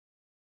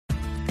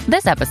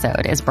This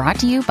episode is brought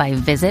to you by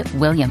Visit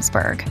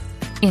Williamsburg.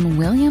 In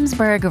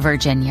Williamsburg,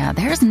 Virginia,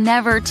 there's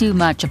never too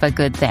much of a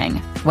good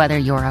thing. Whether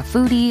you're a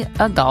foodie,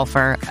 a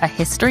golfer, a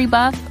history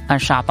buff, a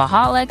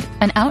shopaholic,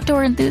 an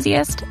outdoor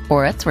enthusiast,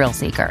 or a thrill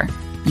seeker,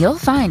 you'll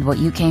find what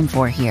you came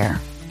for here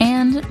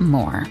and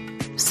more.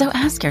 So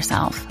ask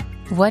yourself,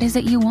 what is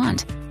it you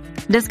want?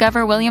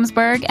 Discover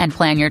Williamsburg and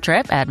plan your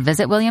trip at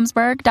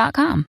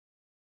visitwilliamsburg.com.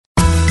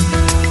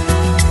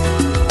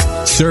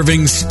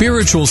 Serving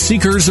spiritual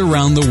seekers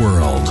around the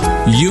world.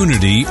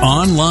 Unity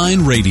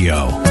Online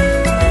Radio.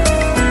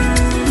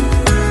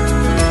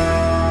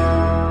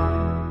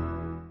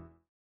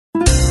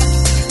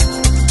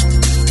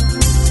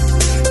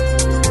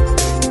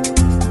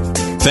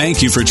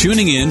 Thank you for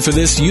tuning in for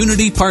this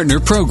Unity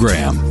Partner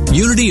Program.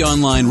 Unity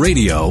Online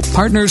Radio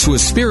partners with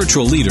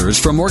spiritual leaders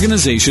from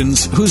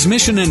organizations whose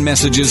mission and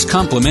messages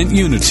complement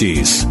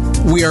Unity's.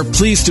 We are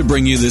pleased to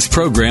bring you this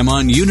program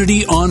on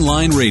Unity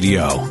Online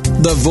Radio,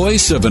 the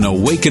voice of an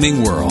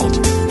awakening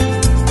world.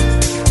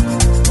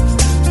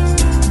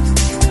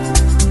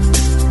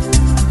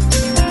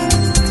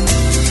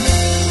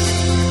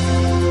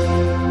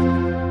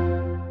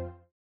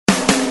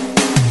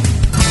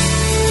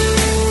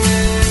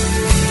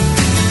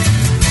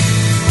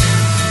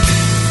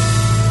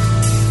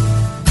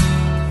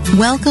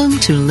 Welcome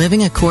to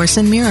Living a Course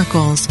in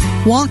Miracles,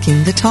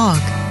 Walking the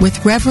Talk,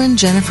 with Reverend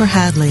Jennifer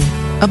Hadley,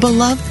 a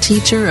beloved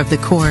teacher of the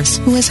Course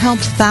who has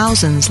helped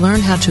thousands learn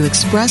how to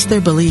express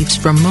their beliefs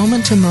from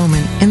moment to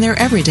moment in their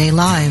everyday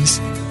lives.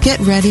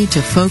 Get ready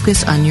to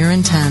focus on your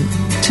intent,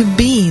 to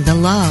be the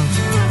love,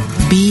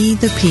 be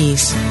the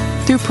peace,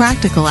 through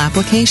practical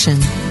application.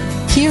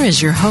 Here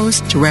is your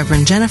host,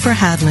 Reverend Jennifer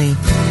Hadley.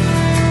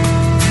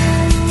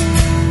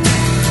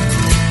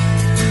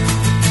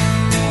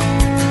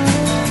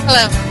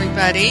 Hello,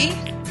 everybody.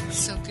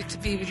 So good to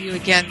be with you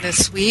again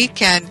this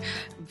week, and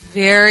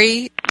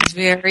very,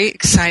 very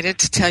excited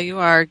to tell you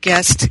our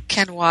guest,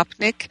 Ken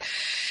Wapnick,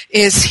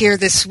 is here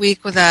this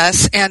week with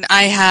us, and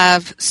I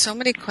have so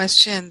many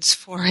questions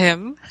for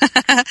him,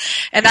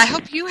 and I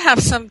hope you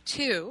have some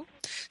too.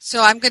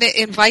 So I'm going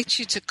to invite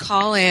you to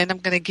call in. I'm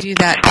going to give you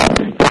that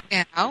number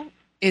now.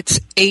 It's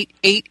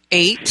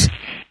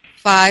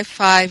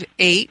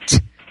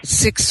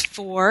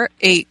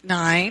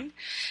 888-558-6489.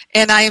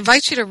 And I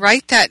invite you to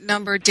write that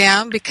number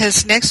down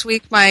because next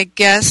week my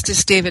guest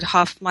is David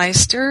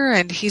Hoffmeister,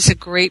 and he's a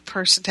great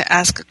person to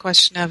ask a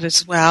question of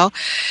as well.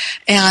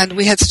 And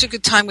we had such a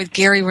good time with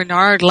Gary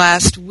Renard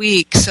last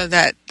week, so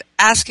that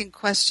asking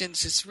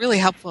questions is really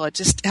helpful. It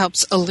just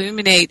helps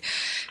illuminate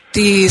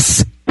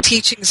these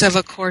teachings of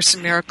A Course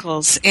in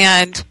Miracles.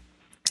 And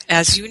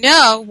as you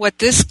know, what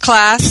this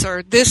class,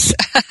 or this,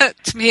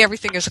 to me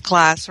everything is a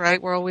class,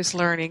 right? We're always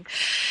learning.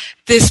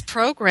 This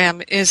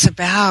program is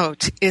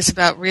about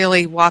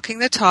really walking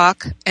the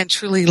talk and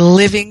truly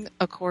living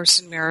A Course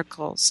in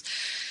Miracles.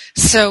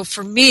 So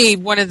for me,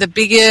 one of the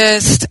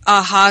biggest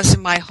ahas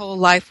in my whole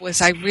life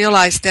was I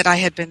realized that I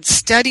had been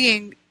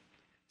studying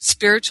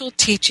spiritual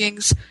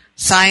teachings,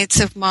 science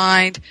of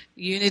mind,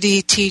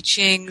 unity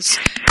teachings,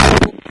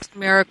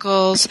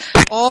 miracles,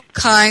 all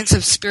kinds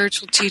of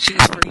spiritual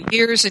teachings for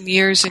years and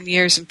years and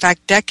years, in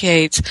fact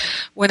decades,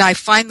 when I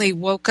finally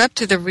woke up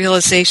to the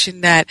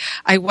realization that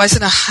I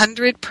wasn't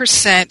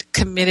 100%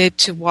 committed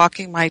to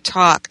walking my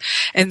talk.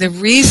 And the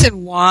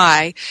reason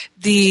why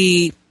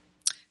the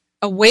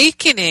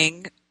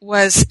awakening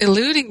was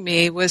eluding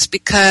me was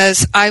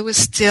because I was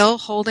still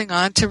holding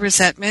on to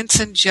resentments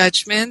and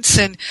judgments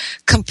and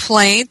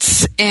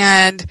complaints,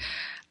 and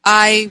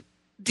I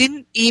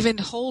didn't even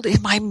hold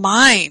in my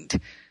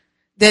mind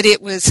that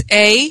it was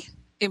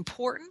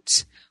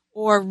important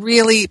or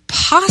really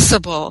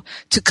possible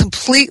to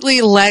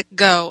completely let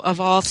go of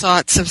all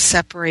thoughts of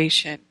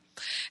separation.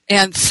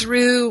 And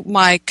through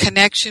my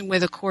connection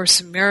with A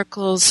Course in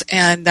Miracles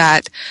and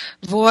that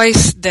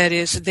voice that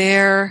is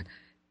there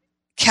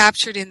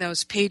captured in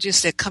those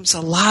pages that comes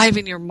alive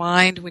in your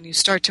mind when you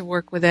start to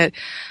work with it,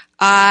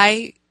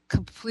 I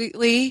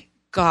completely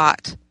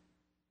got,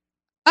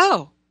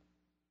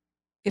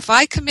 if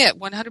I commit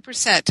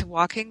 100% to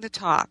walking the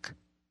talk,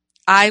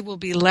 I will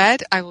be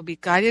led, I will be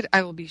guided,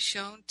 I will be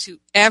shown to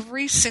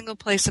every single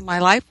place in my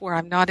life where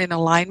I'm not in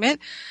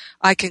alignment.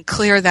 I can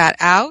clear that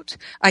out.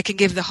 I can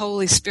give the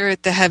Holy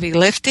Spirit the heavy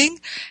lifting,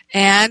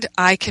 and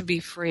I can be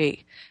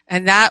free.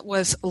 And that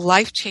was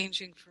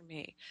life-changing for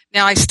me.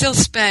 Now, I still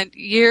spent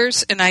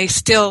years, and I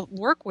still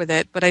work with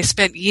it, but I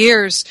spent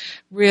years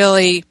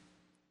really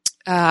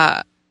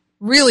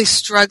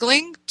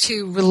struggling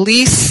to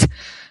release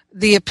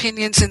the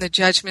opinions and the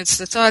judgments,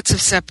 the thoughts of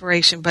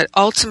separation, but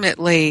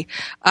ultimately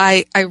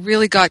I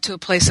really got to a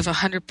place of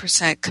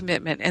 100%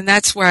 commitment, and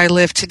that's where I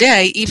live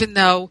today, even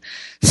though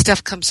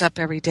stuff comes up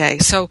every day.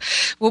 So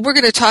what we're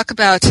going to talk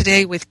about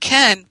today with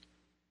Ken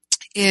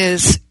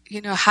is,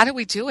 how do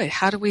we do it?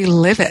 How do we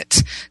live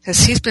it? Because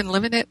he's been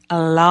living it a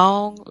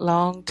long,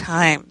 long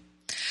time.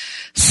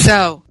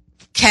 So,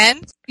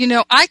 Ken,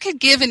 I could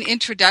give an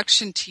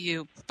introduction to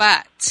you,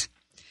 but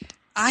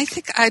I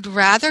think I'd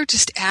rather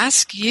just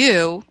ask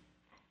you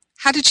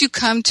How did you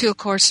come to A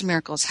Course in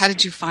Miracles? How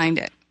did you find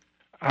it?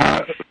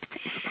 That's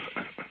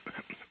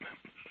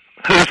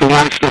a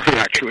long story,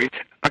 actually.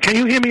 Can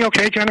you hear me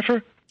okay,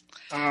 Jennifer?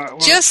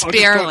 Just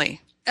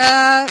barely.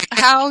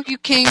 How you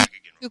came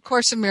to A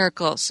Course in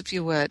Miracles, if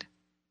you would.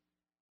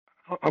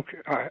 Okay.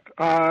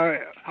 I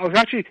was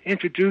actually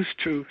introduced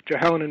to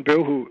Helen and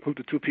Bill, who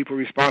the two people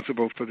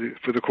responsible for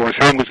the course.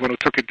 Helen was one who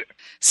took it.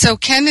 So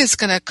Ken is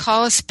going to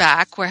call us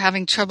back. We're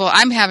having trouble.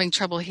 I'm having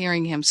trouble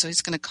hearing him, so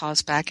he's going to call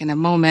us back in a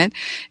moment,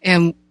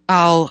 and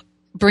I'll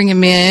bring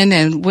him in,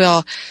 and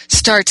we'll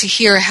start to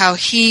hear how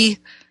he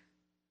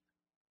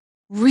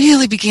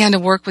really began to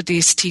work with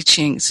these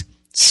teachings.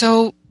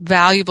 So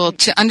valuable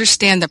to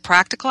understand the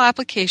practical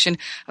application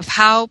of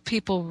how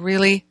people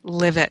really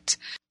live it.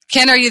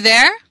 Ken, are you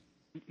there?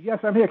 Yes,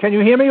 I'm here. Can you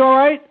hear me all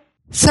right?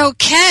 So,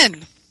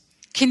 Ken,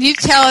 can you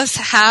tell us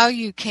how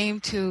you came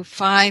to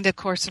find A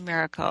Course in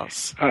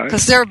Miracles?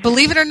 Because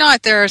believe it or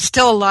not, there are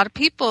still a lot of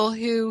people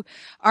who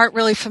aren't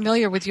really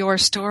familiar with your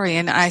story,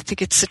 and I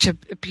think it's such a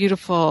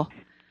beautiful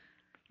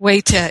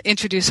way to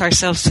introduce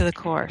ourselves to the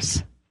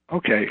Course.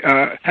 Okay.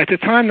 At the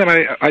time that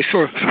I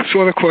saw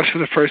the Course for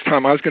the first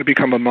time, I was going to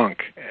become a monk,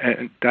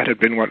 and that had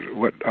been what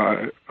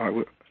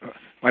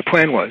my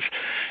plan was.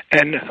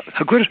 And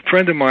a good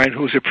friend of mine,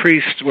 who was a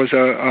priest, was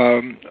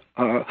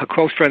a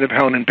close friend of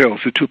Helen and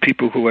Bill's, the two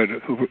people who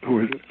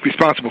were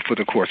responsible for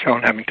the course,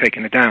 Helen having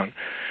taken it down.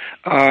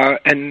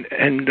 And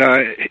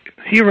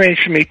he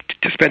arranged for me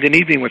to spend an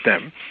evening with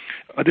them.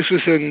 This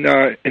was in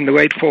the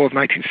late fall of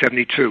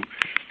 1972.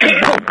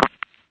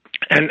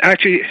 And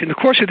actually, in the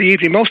course of the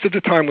evening, most of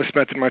the time was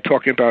spent in my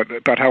talking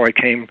about how I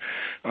came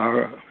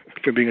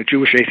from being a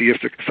Jewish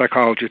atheistic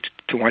psychologist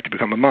to want to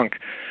become a monk.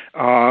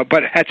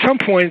 But at some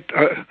point,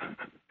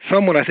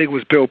 someone, I think it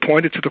was Bill,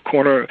 pointed to the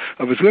corner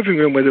of his living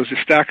room where there was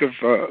a stack of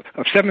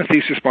 7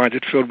 thesis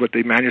binders filled with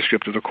the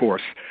manuscript of the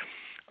course.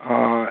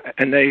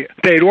 And they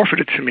had offered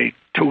it to me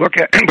to look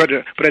at, but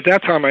at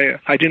that time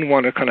I didn't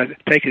want to kind of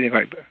take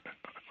anything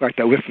like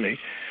that with me.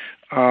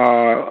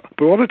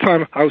 But all the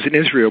time I was in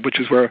Israel, which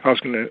is where I was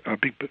going to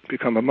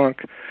become a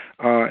monk.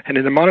 And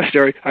in the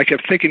monastery, I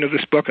kept thinking of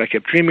this book. I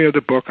kept dreaming of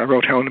the book. I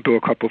wrote Helen and Bill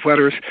a couple of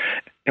letters.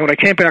 And when I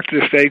came back to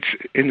the States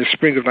in the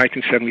spring of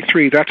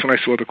 1973, that's when I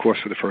saw the course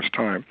for the first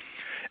time.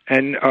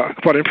 And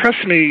what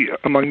impressed me,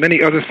 among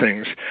many other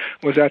things,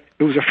 was that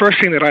it was the first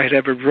thing that I had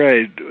ever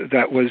read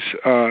that was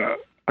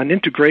an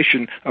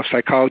integration of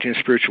psychology and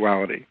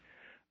spirituality.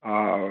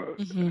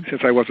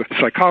 Since I was a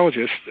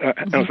psychologist,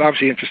 I was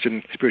obviously interested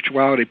in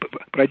spirituality,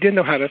 but I didn't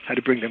know how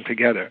to bring them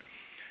together.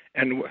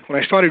 And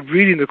when I started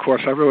reading the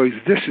course, I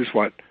realized this is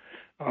what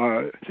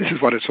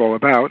it's all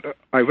about.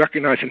 I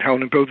recognized in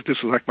Helen and Bill that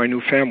this was like my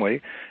new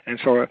family, and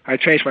so I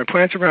changed my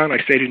plans around. I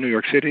stayed in New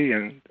York City,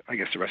 and I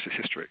guess the rest is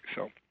history.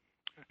 So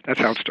that's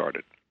how it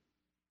started.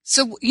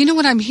 So you know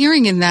what I'm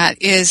hearing in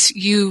that is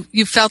you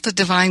felt the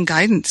divine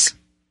guidance.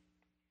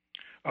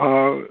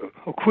 Well,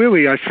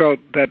 clearly, I felt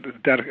that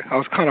I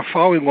was kind of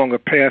following along a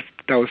path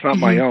that was not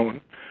my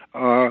own.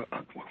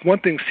 One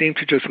thing seemed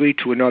to just lead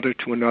to another,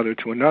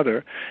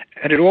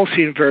 and it all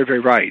seemed very, very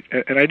right.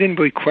 And I didn't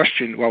really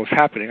question what was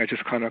happening. I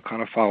just kind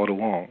of followed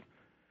along,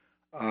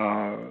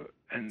 and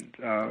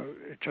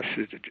it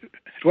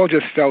all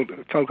just felt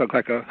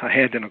like a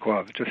hand in a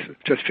glove. It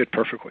just fit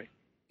perfectly.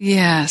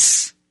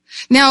 Yes.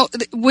 Now,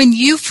 when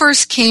you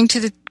first came to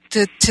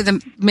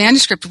the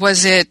manuscript,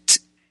 was it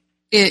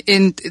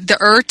in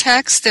the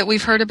text that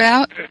we've heard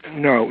about?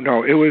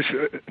 No. It was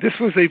this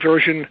was a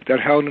version that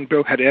Helen and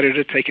Bill had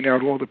edited, taking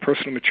out all the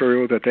personal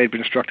material that they'd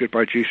been instructed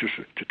by Jesus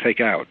to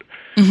take out.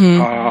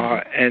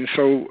 And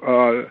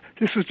so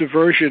this was the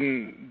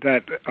version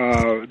that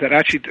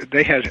actually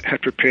they had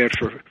prepared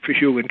for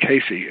Hugh and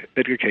Casey,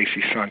 Edgar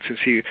Casey's son, since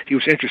he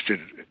was interested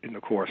in the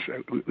course,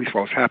 at least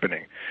what was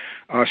happening.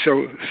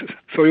 So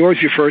he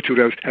always referred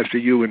to it as the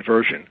Ewan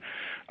version.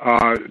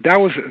 That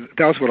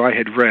was what I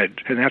had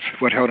read, and that's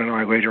what Helen and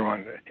I later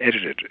on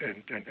edited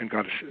and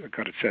got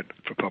it set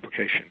for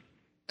publication.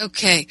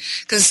 Okay,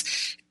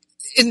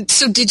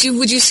 so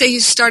would you say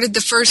you started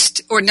the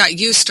first, or not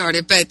you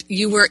started, but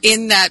you were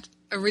in that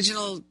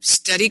original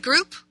study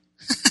group?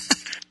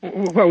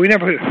 Well, we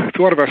never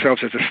thought of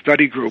ourselves as a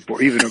study group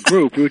or even a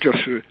group. We were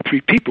just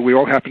 3 people. We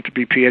all happened to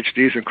be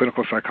PhDs in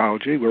clinical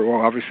psychology. We were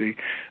all obviously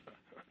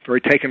very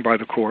taken by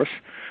the course.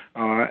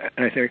 And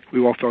I think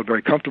we all felt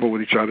very comfortable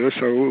with each other,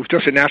 so it was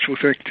just a natural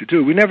thing to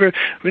do. We never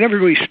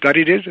really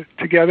studied it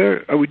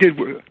together. We did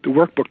the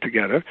workbook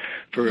together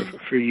for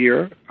a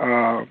year,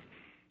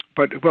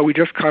 but we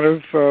just kind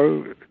of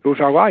it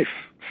was our life,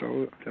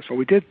 so that's what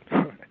we did.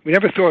 We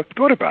never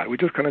thought about it. We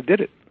just kind of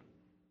did it.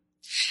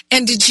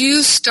 And did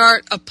you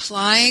start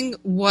applying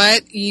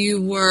what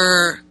you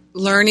were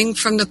learning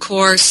from the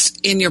course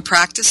in your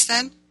practice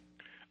then?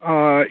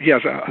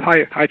 Yes,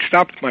 I'd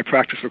stopped my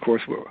practice, of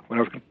course, when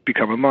I was going to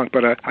become a monk,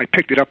 but I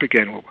picked it up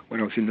again when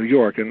I was in New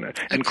York, and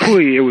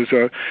clearly it was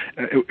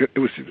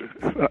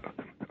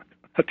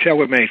a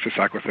tailor-made for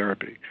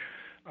psychotherapy.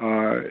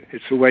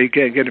 It's a way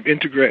again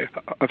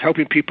of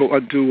helping people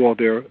undo all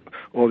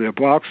their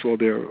blocks, all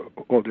their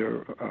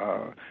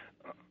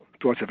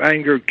thoughts of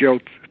anger,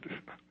 guilt,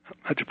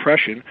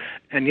 depression,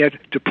 and yet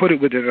to put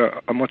it within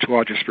a much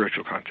larger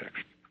spiritual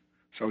context.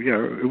 So yeah,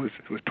 it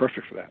was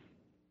perfect for that.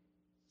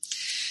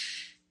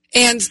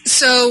 And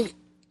so,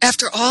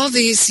 after all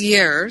these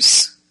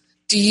years,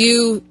 do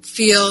you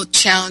feel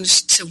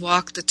challenged to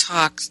walk the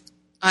talk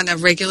on a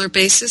regular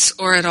basis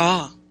or at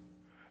all?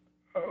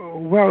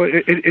 Well,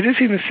 it is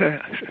even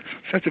a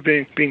sense of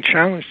being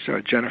challenged,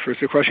 Jennifer.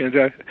 It's a question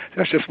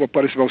that's just what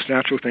is the most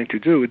natural thing to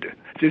do.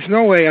 There's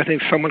no way I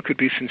think someone could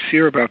be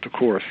sincere about the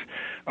Course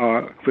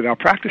without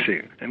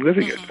practicing and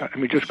living it. I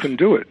mean, just couldn't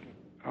do it.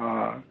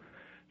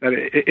 That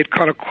it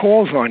kind of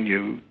calls on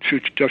you to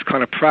just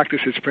kind of practice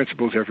its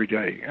principles every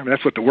day. I mean,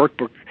 that's what the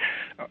workbook,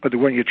 the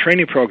one-year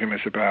training program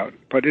is about.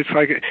 But it's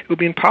like it would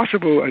be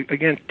impossible,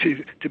 again,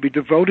 to be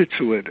devoted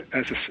to it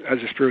as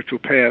a spiritual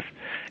path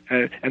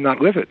and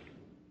not live it,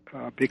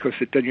 because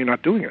then you're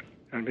not doing it.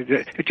 I mean,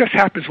 it just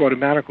happens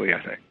automatically,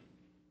 I think.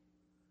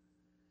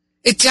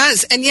 It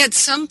does, and yet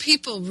some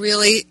people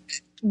really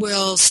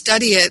will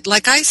study it.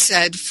 Like I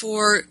said,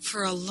 for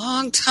a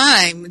long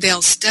time,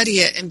 they'll study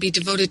it and be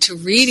devoted to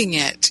reading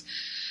it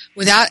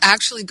without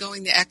actually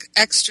going the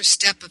extra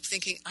step of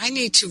thinking, I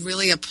need to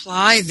really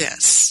apply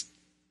this.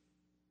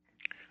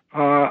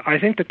 I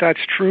think that's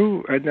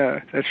true, and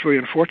that's really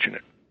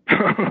unfortunate.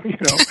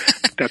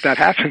 that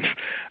happens.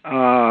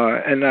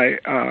 And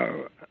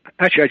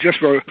I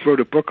just wrote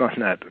a book on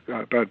that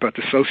about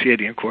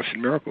dissociating in Course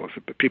in Miracles,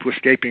 people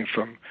escaping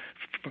from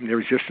their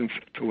resistance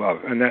to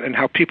love, and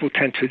how people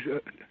tend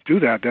to do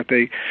that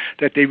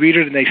they read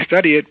it and they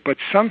study it, but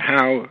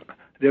somehow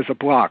there's a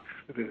block.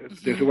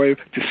 There's a way of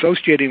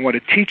dissociating what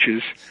it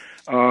teaches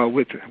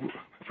with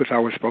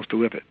how we're supposed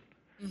to live it.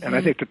 Mm-hmm. And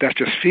I think that's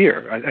just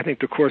fear. I think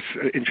the Course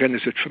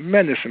engenders a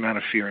tremendous amount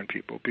of fear in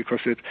people because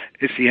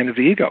it's the end of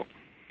the ego.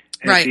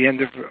 And right. It's the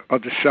end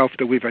of the self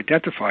that we've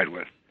identified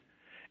with.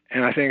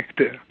 And I think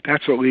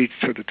that's what leads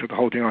to the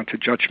holding on to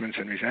judgments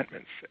and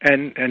resentments.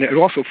 And it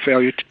also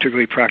failure to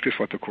really practice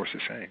what the Course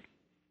is saying.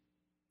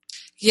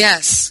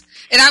 Yes.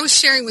 And I was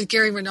sharing with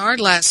Gary Renard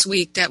last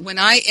week that when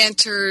I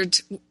entered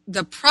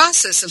the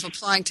process of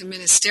applying to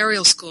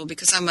ministerial school,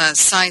 because I'm a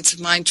Science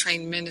of Mind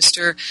trained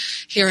minister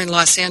here in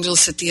Los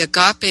Angeles at the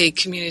Agape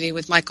community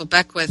with Michael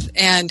Beckwith,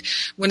 and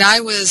when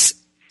I was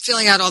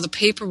filling out all the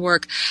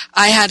paperwork,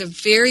 I had a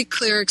very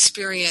clear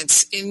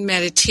experience in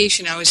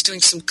meditation. I was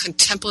doing some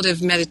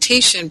contemplative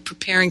meditation,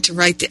 preparing to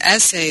write the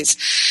essays,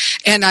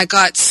 and I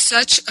got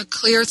such a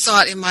clear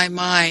thought in my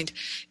mind.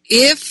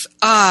 If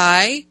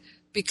I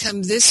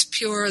become this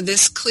pure,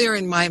 this clear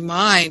in my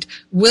mind,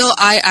 will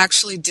I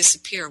actually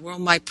disappear? Will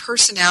my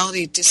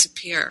personality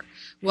disappear?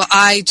 Will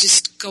I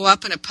just go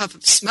up in a puff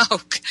of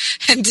smoke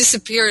and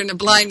disappear in a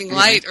blinding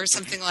light or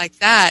something like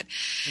that?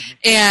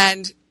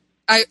 And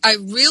I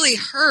really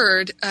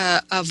heard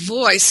a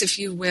voice, if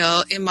you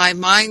will, in my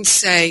mind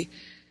say,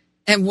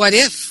 and what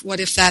if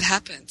that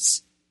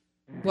happens?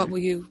 What will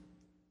you,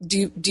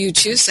 do you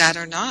choose that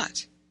or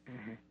not?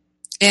 Mm-hmm.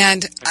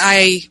 And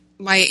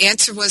my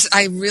answer was,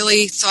 I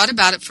really thought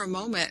about it for a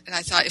moment, and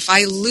I thought, if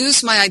I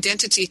lose my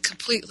identity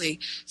completely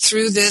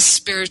through this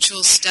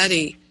spiritual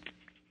study,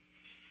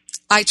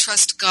 I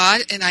trust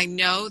God, and I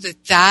know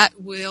that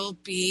will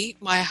be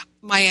my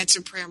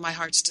answered prayer, my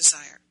heart's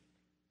desire.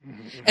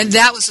 Mm-hmm. And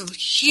that was a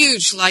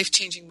huge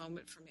life-changing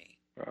moment for me.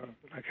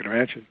 I can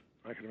imagine.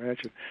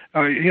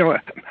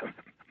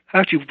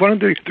 Actually, one of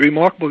the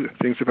remarkable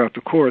things about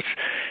the Course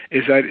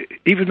is that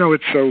even though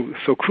it's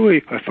so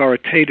clearly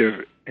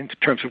authoritative in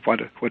terms of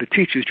what it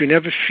teaches, you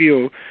never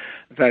feel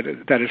that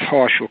it's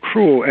harsh or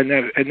cruel, and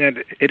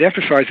that it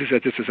emphasizes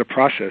that this is a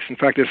process. In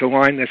fact, there's a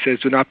line that says,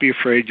 "Do not be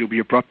afraid; you'll be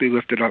abruptly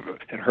lifted up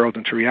and hurled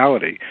into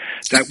reality."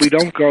 That we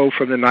don't go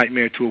from the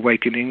nightmare to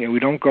awakening, and we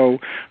don't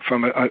go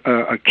from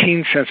a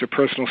keen sense of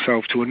personal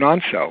self to a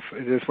non-self.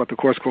 It is what the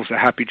Course calls the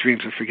happy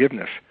dreams of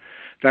forgiveness.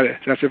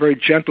 That's a very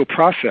gentle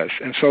process.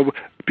 And so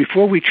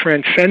before we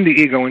transcend the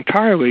ego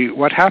entirely,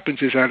 what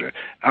happens is that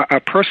our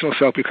personal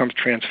self becomes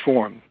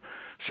transformed.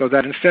 So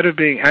that instead of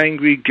being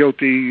angry,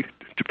 guilty,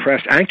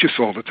 depressed, anxious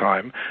all the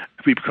time,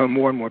 we become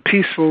more and more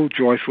peaceful,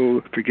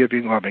 joyful,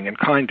 forgiving, loving, and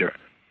kinder.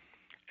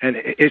 And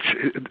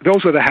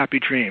those are the happy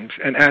dreams.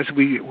 And as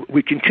we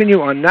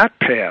continue on that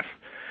path,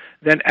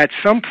 then at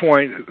some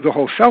point the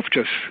whole self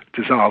just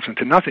dissolves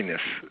into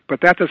nothingness.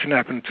 But that doesn't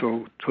happen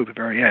until the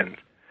very end.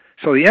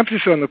 So the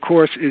emphasis on the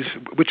Course is,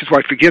 which is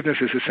why forgiveness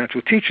is a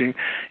central teaching,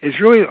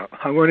 is really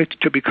learning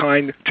to be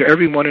kind to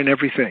everyone and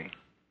everything,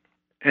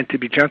 and to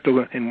be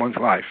gentle in one's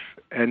life.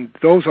 And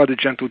those are the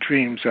gentle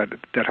dreams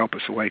that help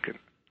us awaken.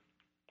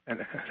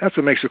 And that's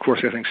what makes the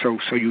Course, I think, so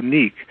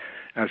unique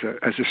as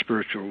a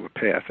spiritual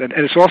path. And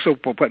it's also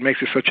what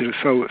makes it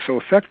so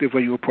effective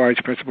when you apply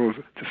its principles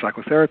to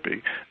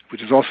psychotherapy,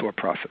 which is also a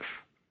process.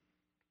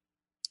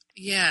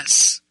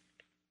 Yes.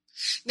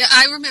 Now,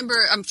 I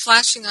remember, I'm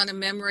flashing on a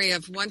memory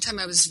of one time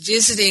I was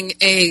visiting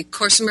a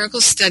Course in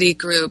Miracles study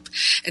group,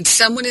 and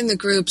someone in the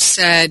group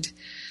said,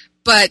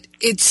 but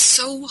it's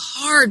so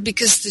hard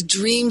because the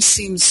dream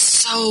seems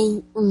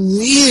so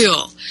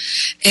real.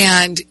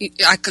 And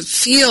I could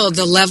feel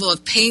the level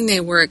of pain they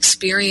were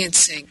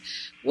experiencing.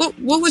 What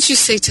would you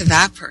say to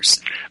that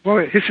person? Well,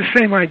 it's the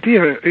same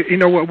idea. Right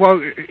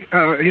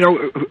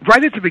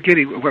at the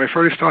beginning, when I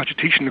first started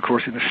teaching the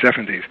course in the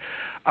 70s,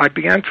 I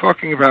began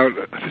talking about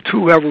the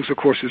two levels the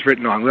course is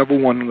written on, level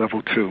 1 and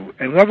level 2.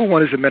 And level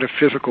 1 is a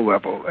metaphysical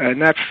level,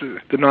 and that's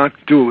the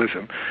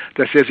non-dualism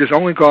that says there's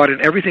only God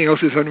and everything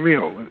else is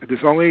unreal.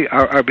 There's only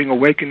our being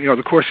awakened.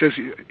 The course says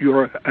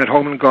you're at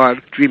home in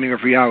God, dreaming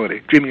of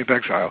reality, dreaming of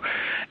exile,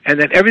 and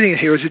that everything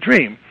here is a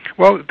dream.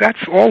 Well, that's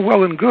all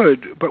well and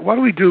good, but what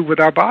do we do with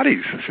our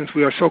bodies, since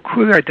we are so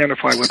clearly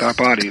identified with our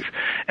bodies?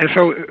 And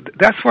so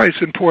that's why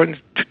it's important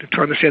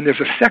to understand there's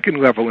a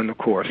second level in the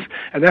course,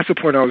 and that's the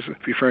point I was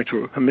referring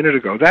to a minute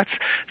ago. That's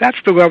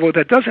the level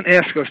that doesn't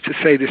ask us to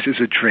say this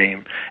is a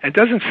dream, and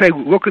doesn't say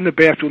look in the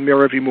bathroom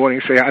mirror every morning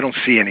and say I don't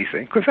see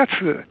anything, because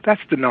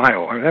that's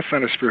denial. I mean, that's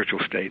not a spiritual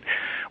state.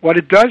 What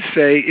it does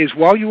say is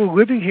while you were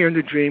living here in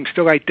the dream,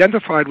 still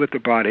identified with the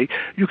body,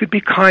 you could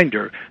be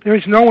kinder. There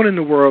is no one in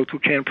the world who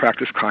can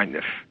practice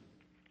kindness.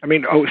 I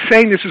mean,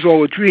 saying this is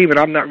all a dream and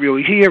I'm not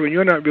really here and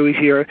you're not really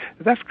here,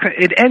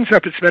 it ends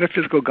up it's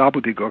metaphysical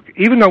gobbledygook.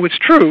 Even though it's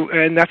true,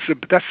 and that's the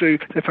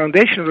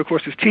foundation of the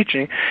course's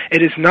teaching,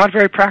 it is not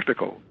very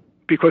practical,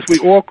 because we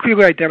all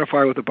clearly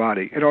identify with the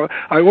body.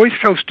 I always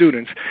tell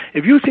students,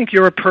 if you think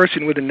you're a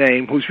person with a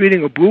name who's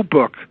reading a blue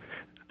book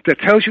that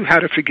tells you how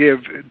to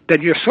forgive,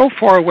 then you're so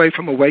far away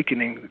from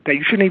awakening that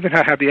you shouldn't even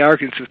have the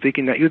arrogance of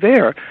thinking that you're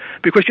there,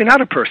 because you're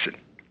not a person.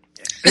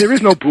 And there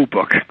is no blue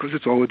book, because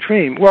it's all a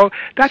dream. Well,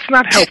 that's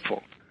not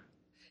helpful.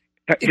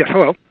 Yes,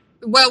 hello?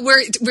 Well,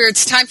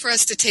 it's time for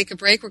us to take a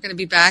break. We're going to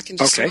be back in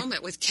just a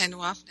moment with Ken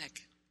Wapnick.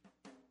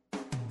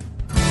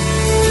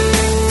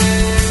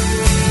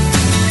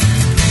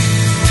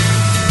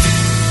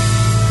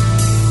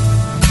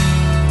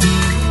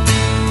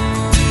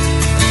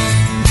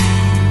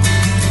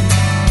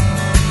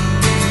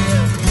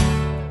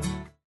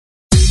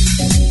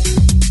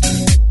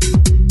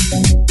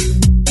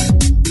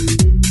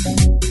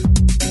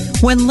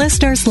 When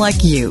listeners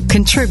like you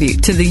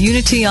contribute to the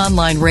Unity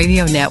Online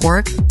Radio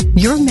Network,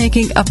 you're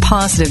making a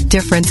positive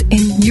difference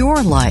in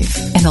your life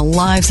and the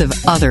lives of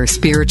other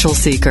spiritual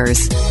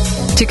seekers.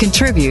 To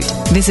contribute,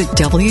 visit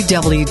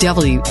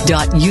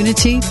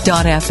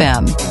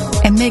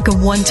www.unity.fm and make a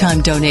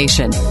one-time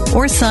donation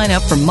or sign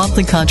up for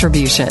monthly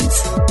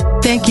contributions.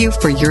 Thank you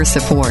for your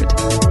support.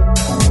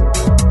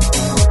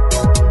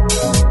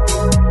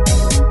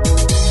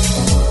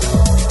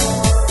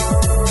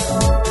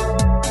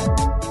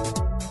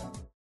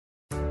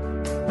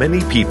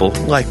 Many people,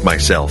 like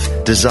myself,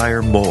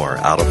 desire more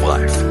out of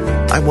life.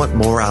 I want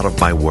more out of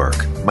my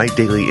work, my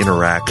daily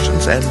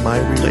interactions, and my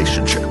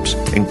relationships,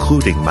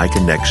 including my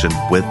connection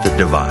with the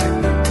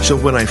divine. So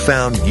when I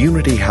found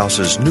Unity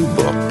House's new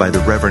book by the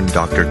Reverend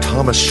Dr.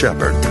 Thomas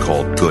Shepard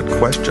called Good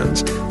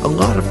Questions, a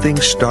lot of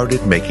things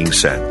started making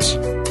sense.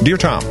 Dear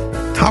Tom,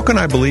 how can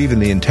I believe in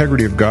the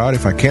integrity of God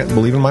if I can't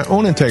believe in my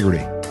own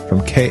integrity?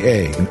 From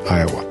K.A. in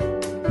Iowa.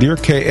 Dear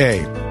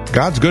K.A.,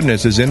 God's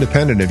goodness is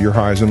independent of your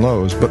highs and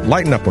lows, but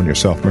lighten up on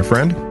yourself, my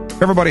friend.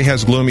 Everybody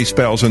has gloomy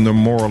spells in their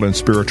moral and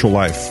spiritual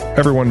life.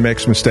 Everyone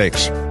makes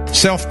mistakes.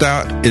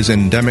 Self-doubt is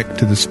endemic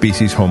to the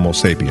species Homo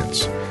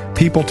sapiens.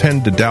 People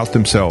tend to doubt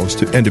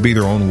themselves and to be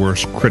their own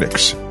worst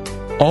critics.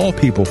 All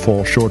people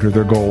fall short of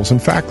their goals. In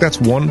fact, that's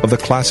one of the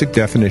classic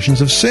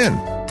definitions of sin.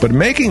 But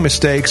making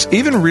mistakes,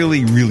 even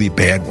really, really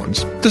bad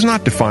ones, does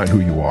not define who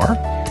you are.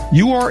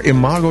 You are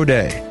Imago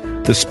Dei.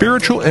 The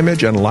spiritual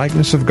image and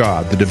likeness of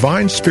God, the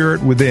divine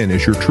spirit within,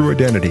 is your true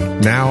identity,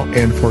 now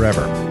and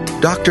forever.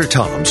 Dr.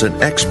 Tom's an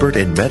expert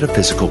in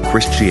metaphysical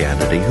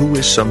Christianity who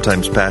is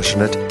sometimes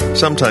passionate,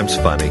 sometimes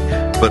funny,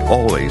 but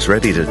always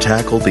ready to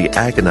tackle the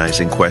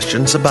agonizing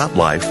questions about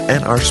life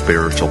and our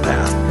spiritual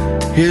path.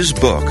 His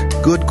book,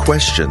 Good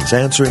Questions,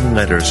 Answering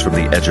Letters from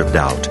the Edge of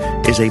Doubt,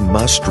 is a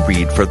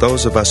must-read for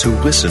those of us who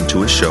listen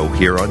to his show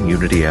here on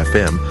Unity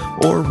FM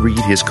or read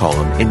his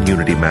column in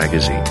Unity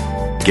Magazine.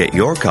 Get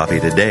your copy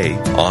today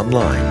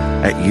online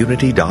at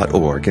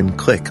unity.org and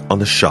click on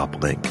the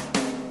shop link.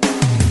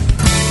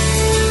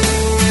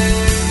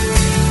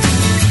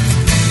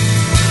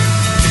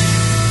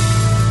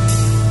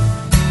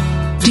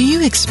 Do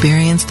you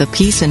experience the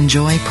peace and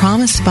joy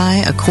promised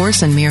by A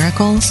Course in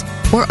Miracles?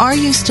 Or are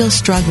you still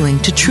struggling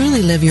to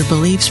truly live your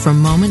beliefs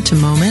from moment to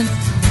moment?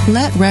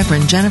 Let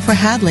Reverend Jennifer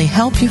Hadley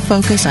help you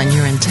focus on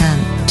your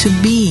intent to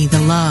be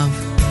the love,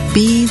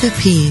 be the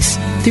peace,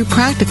 through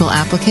practical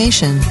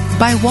application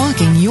by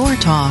walking your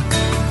talk.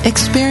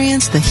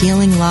 Experience the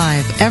healing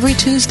live every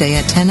Tuesday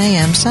at 10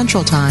 a.m.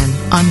 Central Time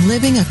on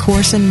Living A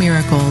Course in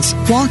Miracles,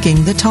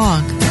 Walking the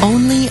Talk,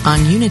 only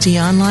on Unity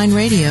Online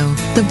Radio,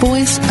 the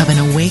voice of an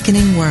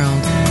awakening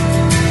world.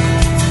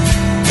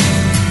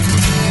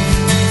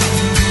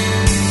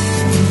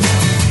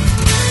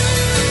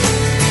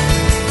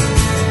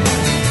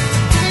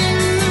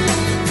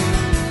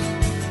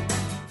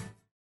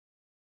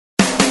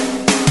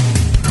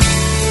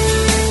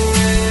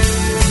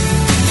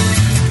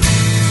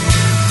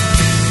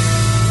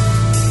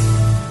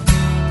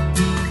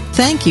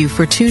 Thank you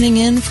for tuning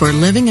in for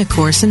Living A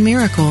Course in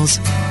Miracles.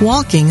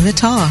 Walking the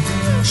Talk.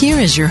 Here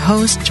is your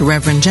host,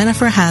 Reverend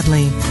Jennifer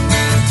Hadley.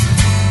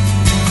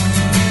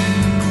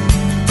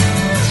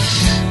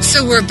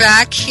 So we're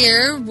back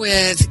here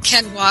with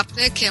Ken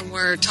Wapnick, and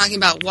we're talking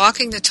about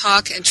walking the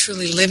talk and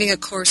truly living A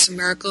Course in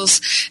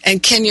Miracles.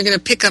 And Ken, you're going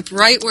to pick up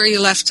right where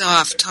you left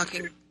off,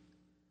 talking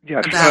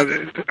about...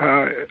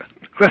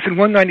 Lesson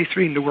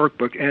 193 in the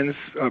workbook ends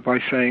by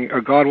saying,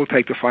 God will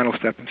take the final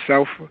step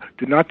himself.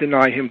 Do not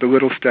deny him the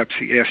little steps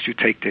he asked you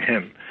take to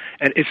him.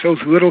 And it's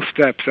those little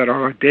steps that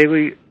are our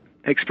daily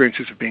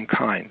experiences of being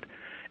kind.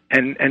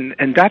 And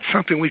that's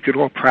something we could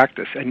all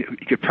practice. And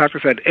you could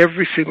practice that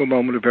every single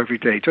moment of every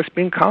day, just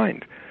being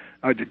kind,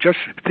 just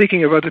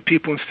thinking of other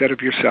people instead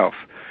of yourself.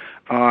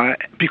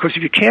 Because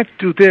if you can't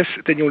do this,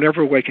 then you'll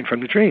never awaken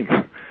from the dream.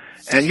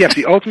 And yes,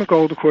 the ultimate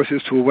goal, of course,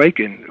 is to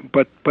awaken.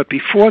 But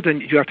before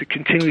then, you have to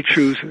continually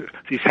choose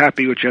these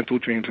happy or gentle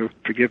dreams of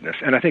forgiveness.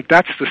 And I think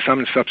that's the sum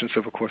and substance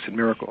of A Course in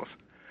Miracles.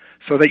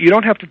 So that you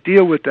don't have to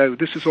deal with that,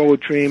 this is all a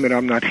dream and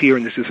I'm not here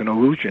and this is an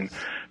illusion.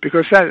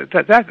 Because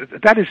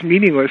that is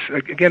meaningless,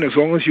 again, as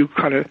long as you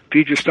kind of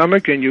feed your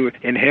stomach and you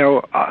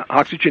inhale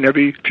oxygen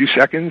every few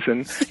seconds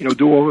and,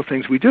 do all the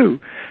things we do.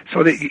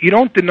 So that you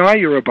don't deny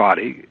you're a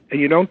body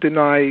and you don't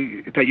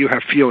deny that you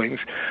have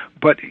feelings,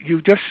 but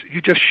you just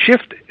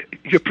shift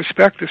your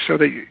perspective so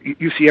that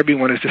you see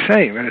everyone as the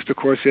same. And as the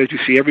Course says, you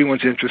see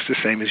everyone's interest the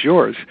same as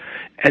yours.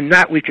 And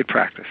that we could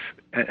practice.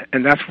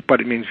 And that's what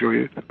it means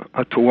really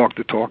to walk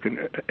the talk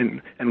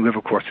and live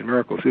A Course in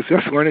Miracles. Is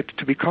just learn it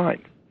to be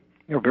kind.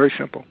 Very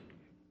simple.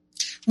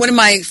 One of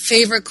my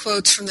favorite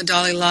quotes from the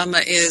Dalai Lama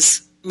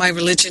is, "My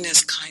religion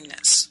is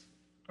kindness."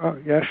 Oh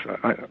yes,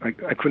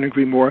 I couldn't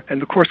agree more, and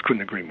the Course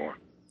couldn't agree more.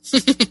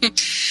 And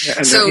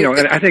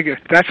and I think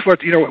that's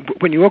what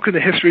when you look at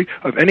the history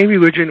of any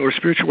religion or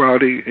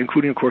spirituality,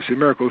 including A Course in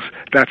Miracles,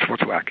 that's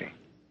what's lacking.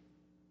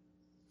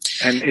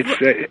 And it's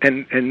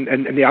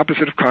and the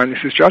opposite of kindness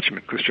is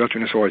judgment, because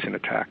judgment is always an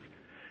attack.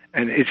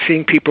 And it's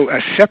seeing people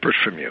as separate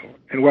from you.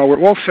 And while we're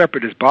all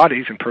separate as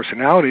bodies and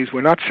personalities,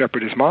 we're not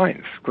separate as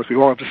minds, because we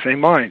all have the same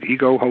mind,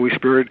 ego, Holy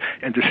Spirit,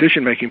 and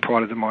decision-making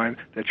part of the mind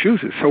that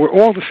chooses. So we're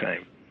all the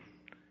same.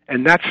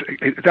 And that's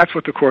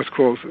what the Course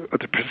calls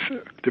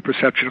the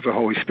perception of the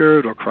Holy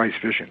Spirit or Christ's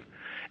vision.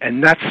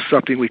 And that's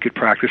something we could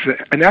practice.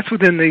 And that's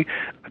within the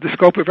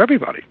scope of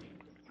everybody.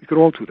 We could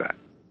all do that.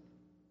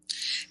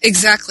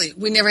 Exactly.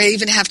 We never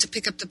even have to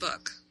pick up the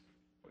book.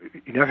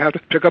 You never have to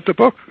pick up the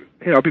book,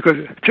 because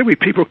typically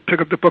people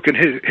pick up the book and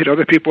hit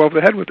other people over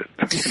the head with it,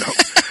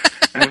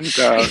 And,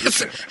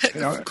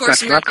 of course,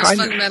 that's not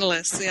kindness.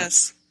 Fundamentalists,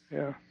 yes.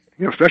 Yeah.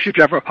 Especially if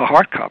you have a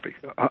hardcover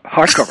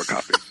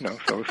copy.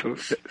 So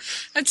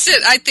that's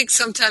it. I think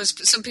sometimes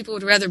some people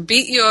would rather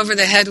beat you over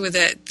the head with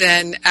it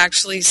than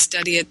actually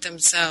study it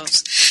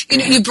themselves.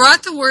 You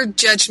brought the word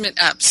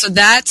judgment up, so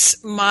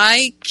that's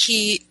my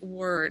key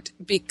word,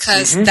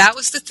 because that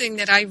was the thing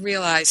that I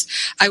realized.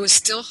 I was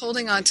still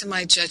holding on to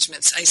my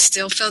judgments. I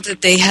still felt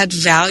that they had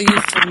value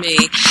for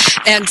me,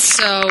 and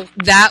so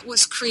that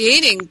was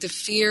creating the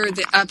fear,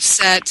 the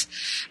upset.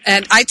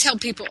 And I tell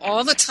people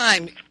all the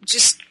time,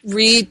 just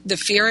read the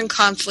fear and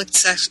conflict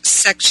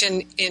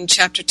section in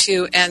Chapter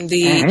 2 and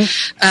the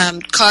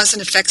cause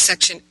and effect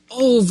section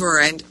over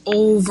and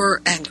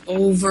over and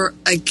over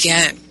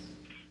again.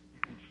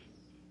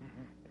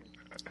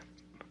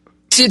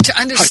 To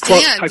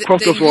understand I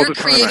quote those all the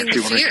time,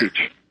 actually, when I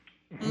teach.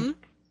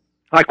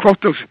 I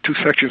quote those two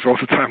sections all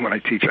the time when I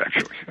teach,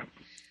 actually.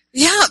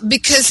 Yeah,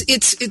 because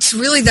it's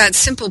really that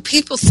simple.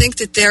 People think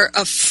that they're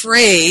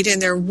afraid and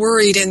they're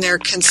worried and they're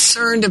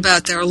concerned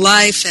about their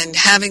life and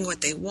having what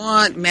they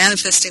want,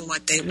 manifesting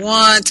what they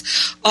want,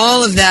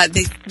 all of that.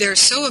 They're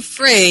so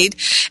afraid,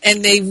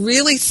 and they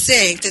really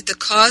think that the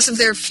cause of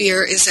their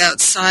fear is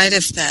outside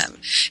of them.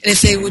 And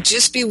if they would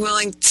just be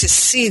willing to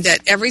see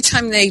that every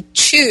time they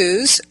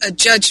choose a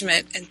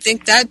judgment and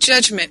think that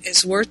judgment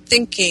is worth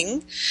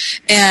thinking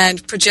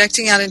and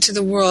projecting out into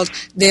the world,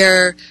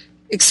 they're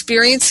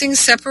experiencing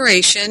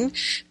separation,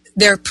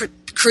 they're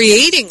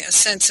creating a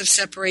sense of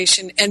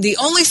separation, and the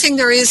only thing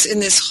there is in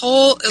this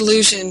whole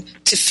illusion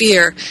to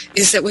fear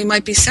is that we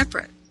might be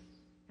separate.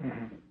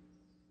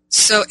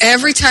 So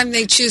every time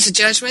they choose a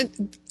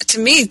judgment, to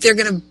me, they're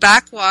going to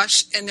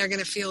backwash and they're going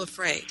to feel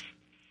afraid.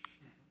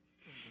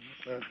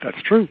 That's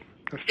true.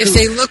 If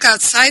they look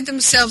outside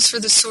themselves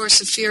for the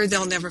source of fear,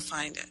 they'll never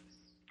find it.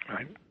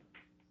 Right.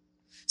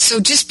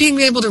 So just being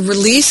able to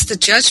release the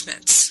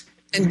judgments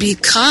and be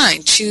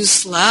kind,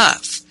 choose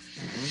love.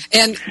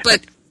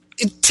 But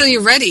until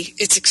you're ready,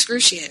 it's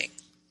excruciating.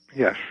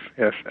 Yes.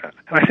 And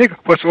I think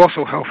what's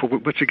also helpful,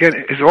 which again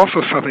is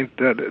also something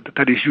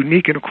that is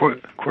unique in A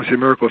Course in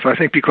Miracles, I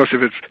think because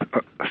of its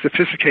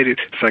sophisticated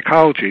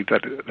psychology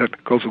that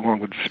goes along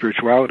with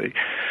spirituality,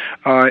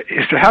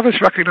 is to have us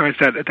recognize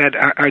that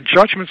our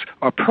judgments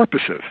are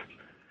purposive.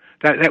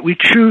 That we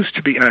choose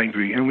to be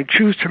angry, and we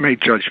choose to make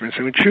judgments,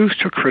 and we choose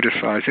to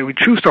criticize, and we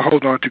choose to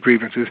hold on to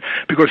grievances,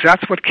 because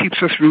that's what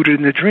keeps us rooted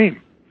in the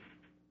dream.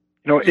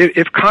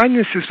 If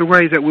kindness is the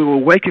way that we will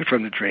awaken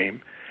from the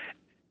dream,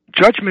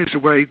 judgment is the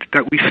way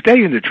that we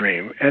stay in the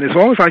dream. And as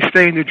long as I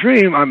stay in the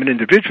dream, I'm an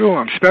individual,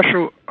 I'm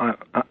special,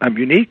 I'm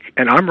unique,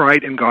 and I'm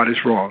right, and God is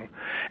wrong.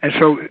 And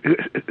so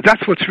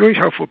that's what's really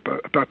helpful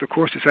about the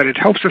Course, is that it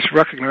helps us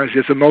recognize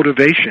there's a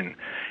motivation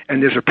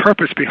and there's a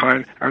purpose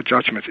behind our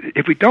judgments.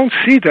 If we don't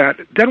see that,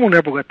 then we'll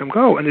never let them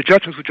go, and the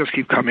judgments will just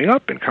keep coming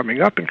up and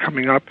coming up and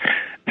coming up,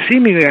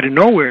 seemingly out of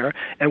nowhere,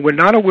 and we're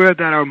not aware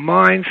that our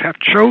minds have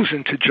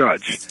chosen to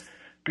judge,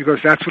 because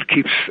that's what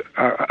keeps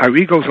our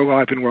egos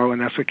alive and well,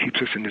 and that's what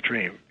keeps us in the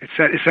dream. It's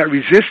that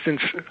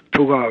resistance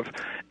to love,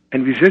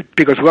 and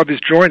because love is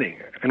joining,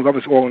 and love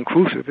is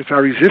all-inclusive. It's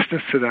our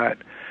resistance to that,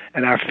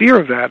 and our fear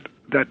of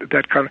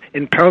that kind of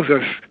impels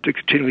us to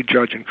continually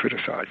judge and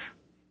criticize.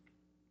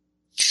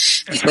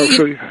 And so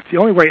the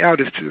only way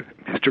out is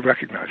to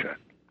recognize that.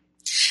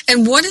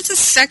 And one of the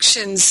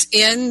sections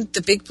in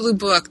the Big Blue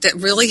Book that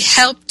really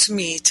helped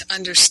me to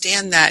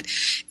understand that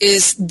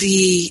is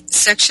the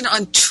section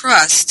on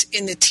trust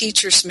in the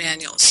teacher's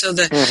manual. So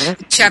the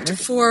chapter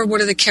 4,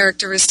 what are the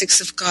characteristics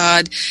of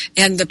God?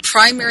 And the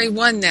primary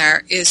one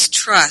there is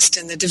trust,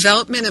 and the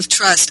development of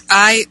trust.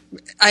 I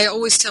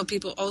always tell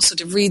people also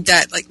to read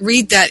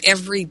that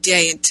every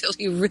day until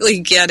you really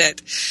get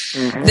it.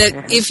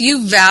 That if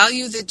you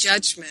value the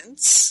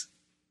judgments,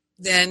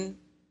 then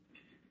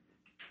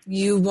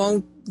you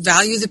won't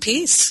value the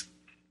peace.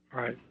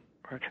 Right.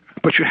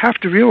 But you have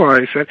to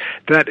realize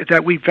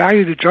that we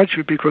value the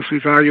judgment because we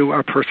value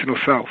our personal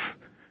self.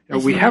 You know,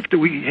 we have to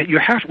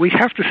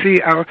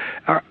see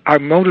our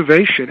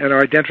motivation and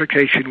our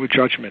identification with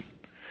judgment.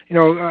 You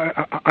know,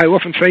 I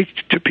often say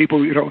to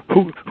people, you know,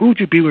 who would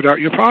you be without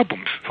your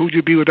problems? Who would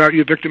you be without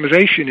your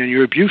victimization and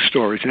your abuse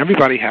stories? And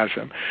everybody has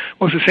them.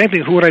 Well, it's the same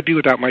thing. Who would I be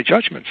without my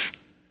judgments?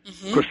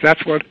 Because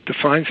that's what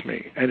defines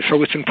me. And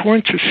so it's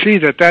important to see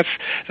that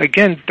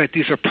that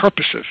these are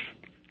purposive.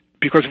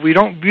 Because if we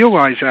don't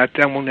realize that,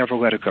 then we'll never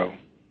let it go.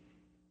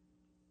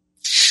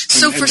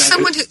 So for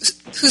someone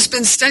who's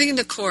been studying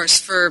the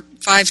Course for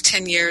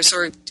 5-10 years,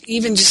 or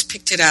even just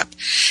picked it up,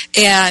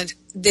 and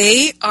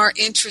they are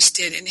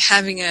interested in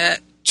having a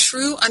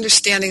true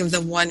understanding of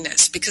the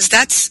oneness, because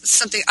that's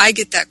something, I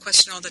get that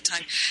question all the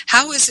time.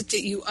 How is it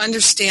that you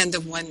understand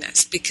the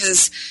oneness?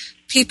 Because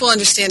people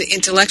understand it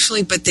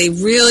intellectually, but they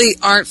really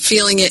aren't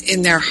feeling it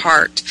in their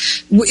heart.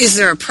 Is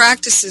there a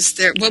practice?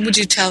 What would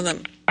you tell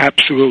them?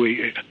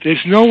 Absolutely.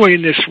 There's no way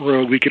in this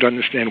world we could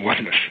understand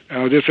oneness.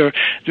 There's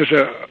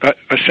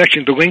a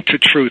section, the link to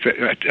truth,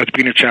 at the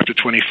beginning of chapter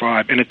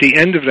 25, and at the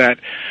end of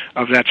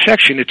that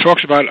section, it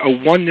talks about a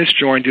oneness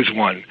joined as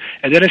one,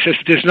 and then it says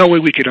there's no way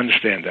we could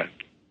understand that,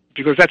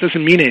 because that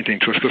doesn't mean anything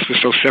to us because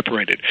we're so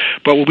separated.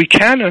 But what we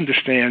can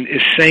understand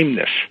is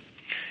sameness.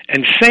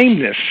 And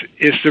sameness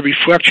is the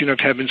reflection of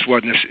heaven's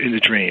oneness in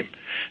the dream.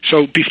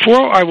 So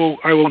before I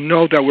will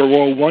know that we're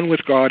all one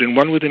with God and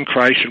one within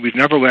Christ, and we've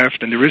never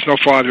left, and there is no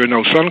Father and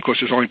no Son, because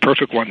there's only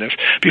perfect oneness,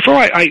 before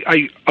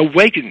I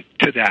awaken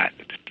to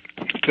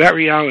that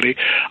reality,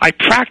 I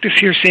practice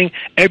here seeing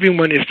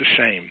everyone is the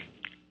same.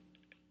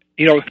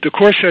 You know, the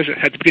Course says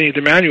at the beginning of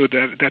the manual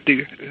that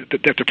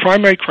the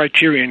primary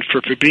criterion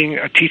for being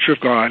a teacher of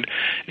God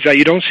is that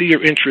you don't see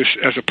your interests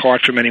as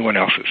apart from anyone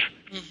else's.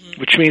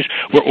 Which means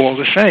we're all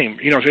the same.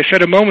 You know, as I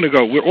said a moment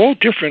ago, we're all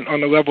different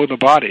on the level of the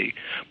body,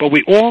 but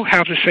we all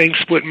have the same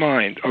split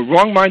mind, a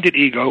wrong-minded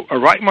ego, a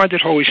right-minded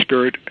Holy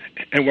Spirit,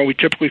 and what we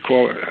typically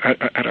call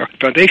at our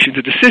foundation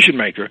the decision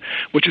maker,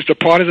 which is the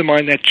part of the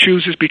mind that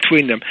chooses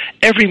between them.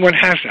 Everyone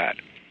has that.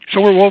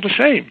 So we're all the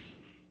same.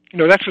 You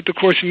know, that's what the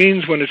Course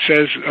means when it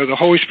says the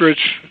Holy Spirit's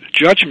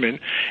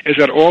judgment is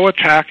that all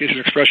attack is an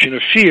expression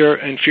of fear,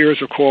 and fear is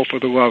a call for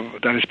the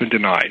love that has been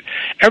denied.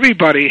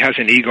 Everybody has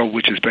an ego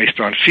which is based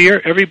on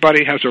fear.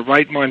 Everybody has a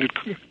right-minded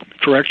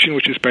correction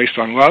which is based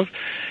on love.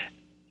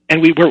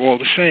 And we're all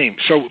the same.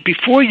 So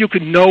before you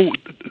can know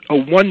a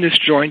oneness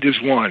joined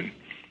as one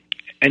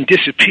and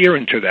disappear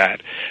into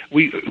that,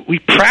 we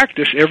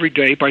practice every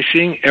day by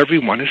seeing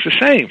everyone as the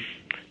same.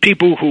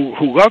 People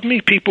who love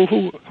me, people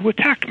who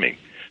attack me.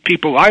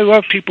 People I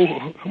love,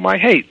 people whom I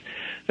hate.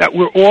 That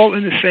we're all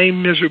in the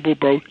same miserable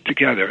boat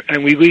together.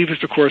 And we leave, as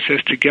the Course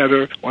says,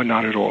 together or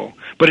not at all.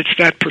 But it's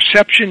that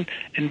perception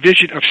and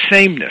vision of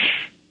sameness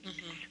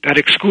that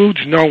excludes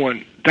no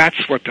one.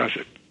 That's what does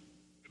it.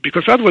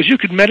 Because otherwise you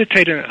could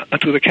meditate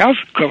until the cows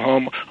come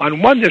home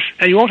on oneness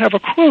and you won't have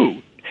a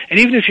clue. And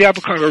even if you have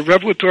a kind of a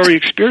revelatory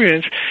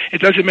experience,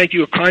 it doesn't make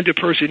you a kinder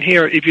person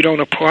here if you don't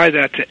apply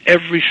that to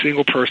every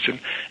single person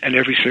and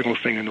every single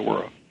thing in the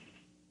world.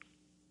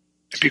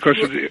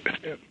 Because of the...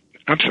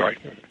 I'm sorry.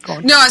 Go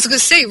on. No, I was going to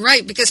say,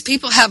 right, because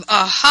people have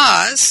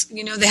ahas,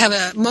 you know, they have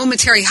a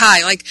momentary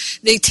high, like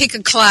they take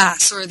a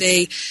class or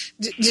they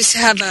just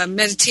have a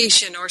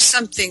meditation or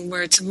something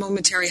where it's a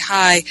momentary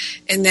high,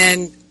 and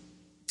then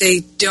they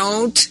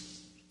don't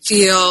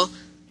feel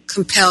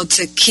compelled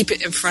to keep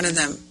it in front of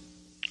them.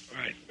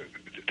 Right.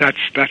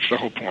 That's the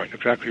whole point.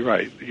 Exactly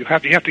right. You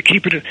have to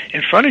keep it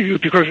in front of you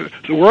because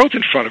the world's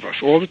in front of us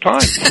all the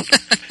time.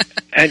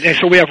 And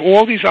so we have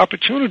all these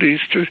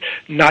opportunities to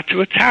not to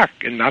attack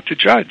and not to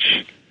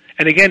judge.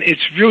 And again,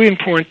 it's really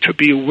important to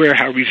be aware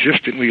how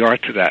resistant we are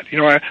to that. You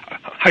know,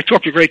 I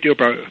talk a great deal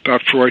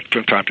about Freud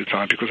from time to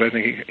time because I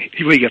think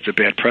he really gets a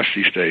bad press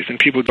these days, and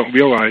people don't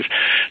realize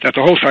that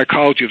the whole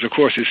psychology of the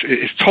Course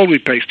is totally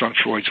based on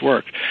Freud's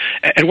work.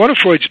 And one of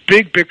Freud's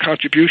big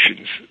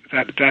contributions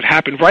that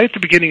happened right at the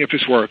beginning of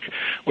his work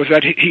was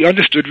that he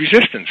understood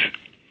resistance.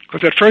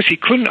 Because at first he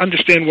couldn't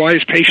understand why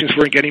his patients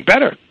weren't getting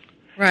better.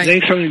 Right. And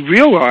then he suddenly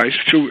realized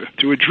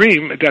through a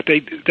dream that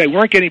they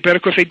weren't getting better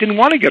because they didn't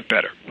want to get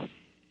better.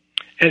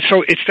 And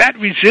so it's that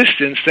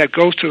resistance that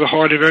goes to the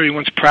heart of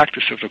everyone's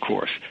practice of the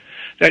Course.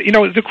 That,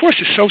 the Course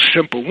is so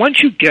simple.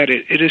 Once you get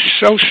it, it is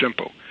so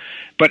simple.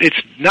 But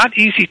it's not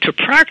easy to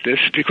practice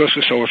because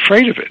we're so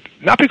afraid of it.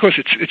 Not because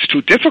it's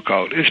too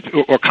difficult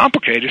or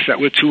complicated, it's that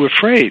we're too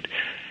afraid.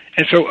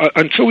 And so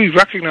until we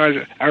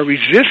recognize our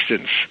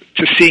resistance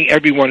to seeing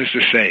everyone as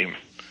the same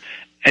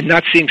and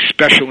not seeing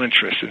special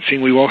interests and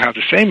seeing we all have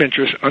the same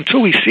interests,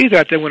 until we see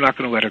that, then we're not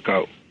going to let it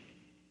go.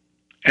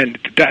 And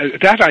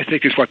that I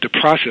think, is what the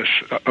process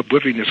of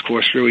living this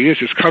Course really is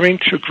coming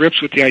to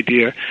grips with the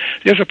idea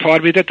there's a part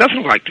of me that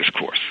doesn't like this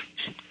Course.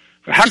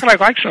 How can I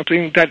like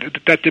something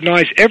that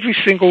denies every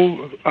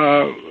single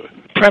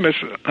premise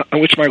on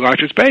which my life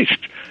is based?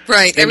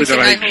 Right, everything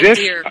I hold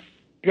dear.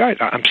 Right,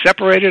 I'm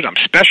separated, I'm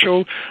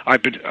special,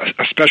 I've been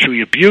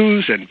especially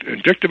abused and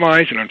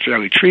victimized and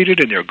unfairly treated,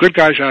 and there are good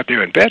guys out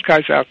there and bad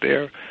guys out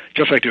there,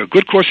 just like there are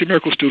good Course in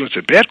Miracles students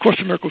and bad Course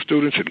in Miracles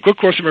students and good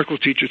Course in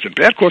Miracles teachers and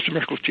bad Course in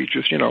Miracles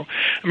teachers, I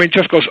mean, it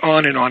just goes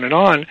on and on and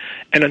on,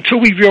 and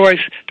until we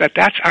realize that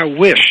that's our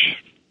wish,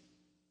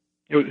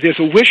 there's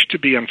a wish to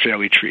be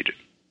unfairly treated.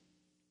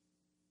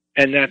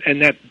 And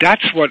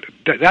that's what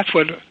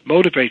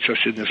motivates us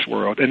in this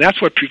world, and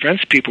that's what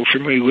prevents people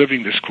from really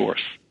living this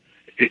Course.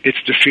 It's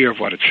the fear of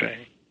what it's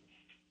saying.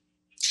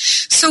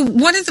 So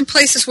one of the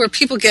places where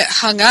people get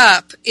hung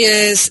up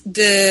is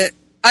the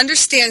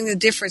understanding the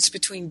difference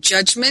between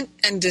judgment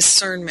and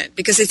discernment,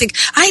 because they think,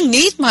 I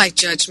need my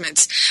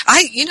judgments.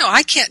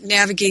 I can't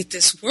navigate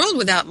this world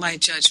without my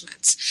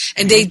judgments.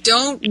 And they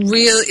don't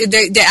really,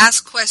 they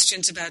ask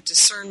questions about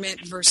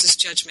discernment versus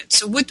judgment.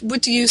 So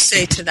what do you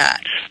say to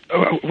that?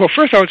 Well,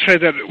 first I would say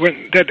that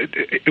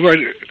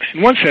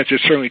in one sense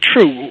it's certainly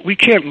true. We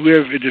can't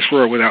live in this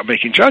world without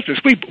making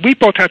judgments. We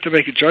both have to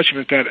make a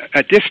judgment that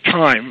at this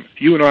time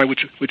you and I would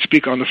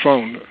speak on the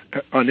phone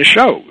on this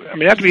show. I mean,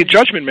 there had to be a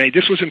judgment made.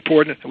 This was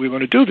important, and we were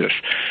going to do this.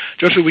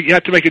 Just so you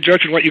have to make a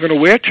judgment what you're going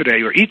to wear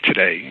today or eat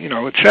today,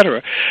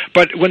 etc.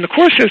 But when the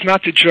Course says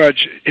not to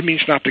judge, it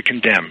means not to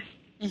condemn.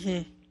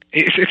 Mm-hmm.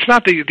 It's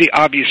not the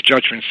obvious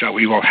judgments that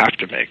we all have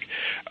to make.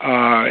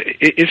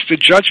 It's the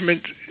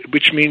judgment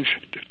which means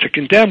to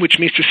condemn, which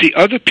means to see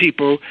other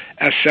people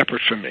as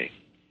separate from me.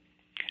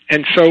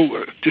 And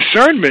so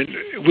discernment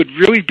would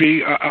really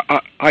be,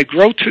 I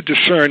grow to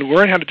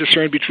learn how to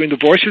discern between the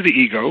voice of the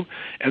ego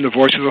and the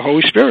voice of the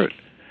Holy Spirit.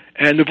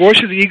 And the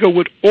voice of the ego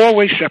would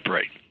always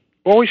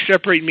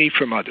separate me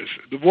from others.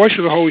 The voice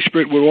of the Holy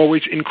Spirit will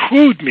always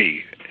include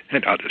me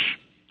and others.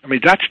 I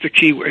mean, that's the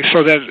key.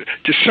 So that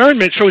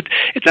discernment, so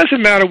it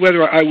doesn't matter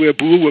whether I wear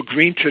blue or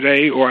green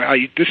today or I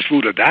eat this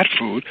food or that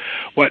food.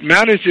 What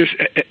matters is,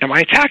 am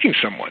I attacking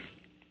someone?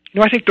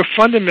 I think the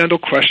fundamental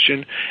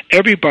question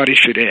everybody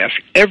should ask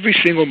every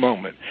single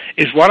moment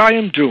is what I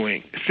am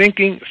doing,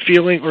 thinking,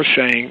 feeling, or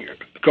saying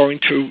going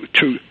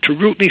to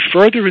root me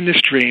further in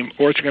this dream,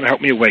 or it's going to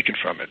help me awaken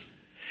from it.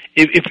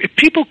 If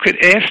people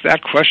could ask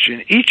that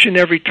question each and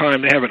every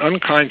time they have an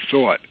unkind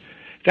thought,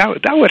 that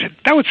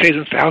would save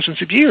them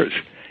thousands of years.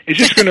 Is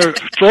this going to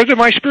further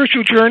my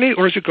spiritual journey,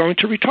 or is it going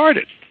to retard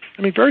it?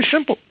 I mean, very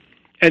simple.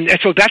 And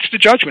so that's the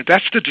judgment.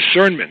 That's the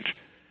discernment.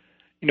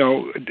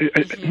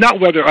 Mm-hmm. Not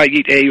whether I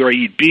eat A or I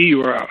eat B,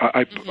 or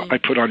I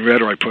put on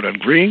red or I put on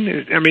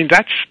green. I mean,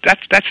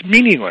 that's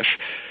meaningless.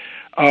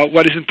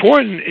 What is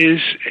important is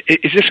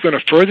this going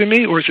to further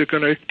me, or is it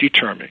going to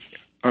deter me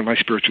on my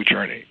spiritual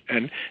journey?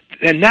 And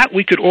that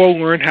we could all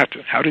learn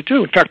how to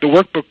do. In fact, the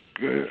workbook,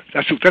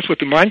 that's what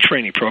the mind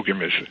training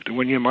program is. The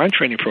 1-year mind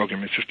training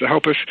program is just to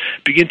help us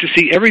begin to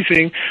see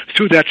everything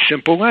through that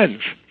simple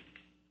lens.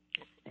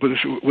 Will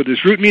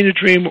this root me in a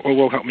dream, or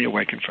will help me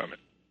awaken from it?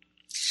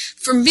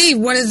 For me,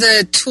 one of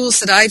the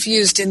tools that I've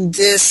used in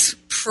this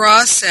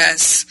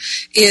process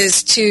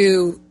is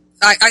to,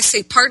 I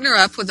say, partner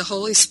up with the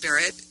Holy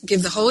Spirit,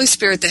 give the Holy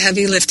Spirit the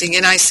heavy lifting,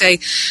 and I say,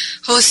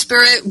 Holy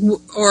Spirit,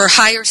 or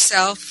higher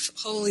self,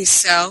 holy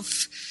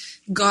self,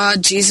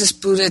 God, Jesus,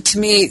 Buddha, to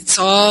me, it's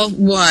all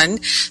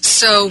one.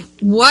 So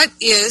what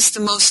is the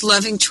most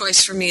loving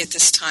choice for me at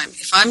this time?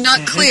 If I'm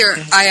not clear,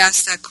 I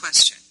ask that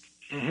question.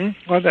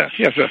 Mm-hmm. Well, that's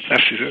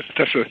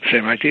the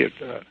same idea,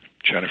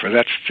 Jennifer.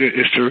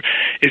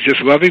 Is this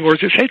loving or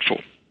is this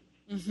hateful?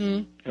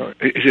 Mm-hmm.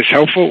 Is this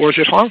helpful or is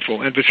it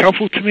harmful? And if it's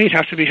helpful to me, it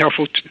has to be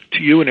helpful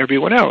to you and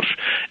everyone else.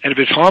 And if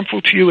it's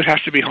harmful to you, it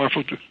has to be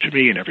harmful to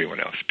me and everyone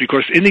else.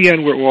 Because in the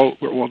end, we're all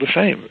the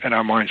same, and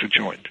our minds are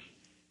joined.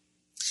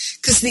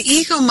 Because the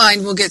ego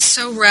mind will get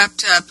so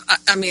wrapped up,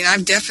 I mean,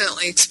 I've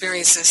definitely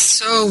experienced this,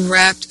 so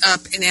wrapped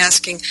up in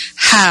asking,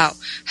 how?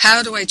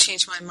 How do I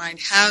change my mind?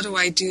 How do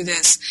I do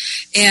this?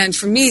 And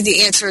for me,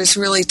 the answer is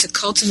really to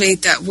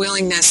cultivate that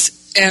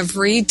willingness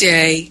every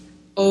day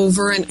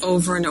over and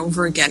over and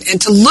over again,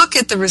 and to look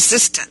at the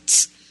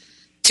resistance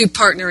to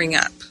partnering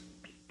up.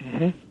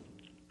 Mm-hmm.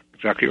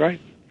 Exactly right.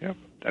 Yeah,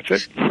 that's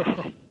it.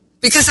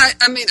 Because,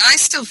 I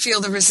still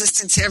feel the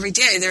resistance every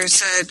day.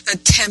 There's a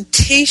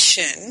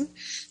temptation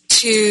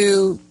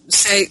to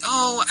say,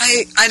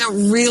 I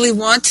don't really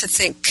want to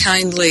think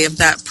kindly of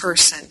that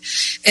person.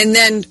 And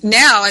then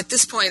now, at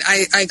this point,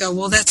 I go,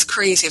 well, that's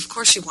crazy. Of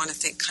course you want to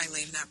think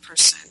kindly of that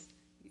person.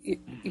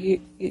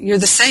 You're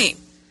the same.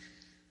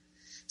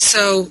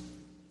 So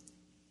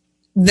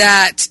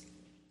that,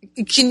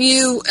 can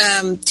you,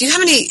 do you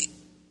have any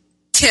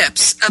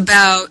tips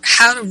about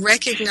how to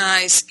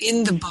recognize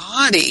in the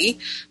body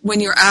when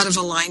you're out of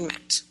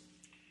alignment?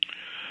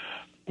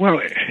 Well,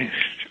 in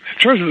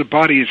terms of the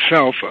body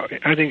itself,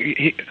 I think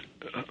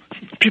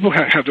people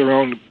have their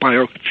own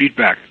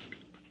biofeedback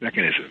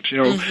mechanisms.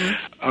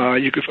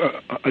 Mm-hmm. You could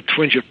a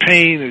twinge of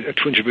pain, a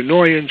twinge of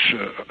annoyance,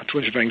 a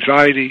twinge of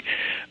anxiety,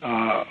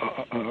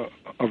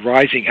 a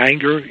rising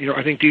anger.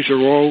 I think these are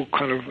all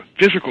kind of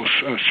physical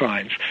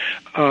signs.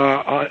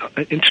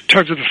 In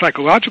terms of the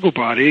psychological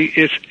body,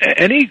 it's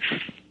any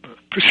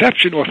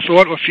perception or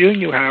thought or feeling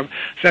you have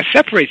that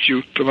separates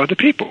you from other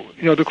people.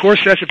 The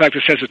Course says, in fact,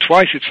 it says it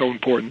twice, it's so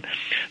important,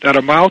 that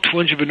a mild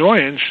twinge of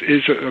annoyance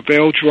is a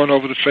veil drawn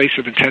over the face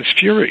of intense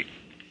fury.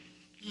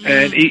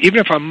 And even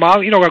if I'm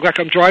mild, like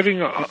I'm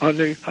driving on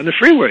the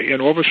freeway, and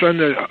all of a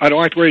sudden I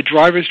don't like the way a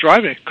driver's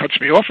driving, it cuts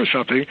me off or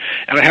something,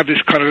 and I have this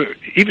kind of,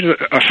 even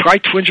a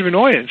slight twinge of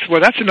annoyance.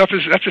 Well, that's enough.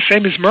 That's the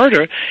same as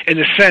murder in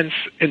the sense,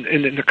 in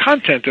the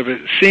content of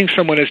it, seeing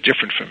someone as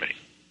different from me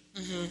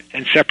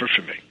and separate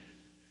from me.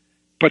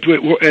 But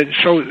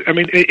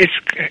it's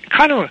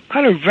kind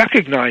of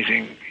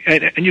recognizing.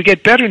 And you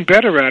get better and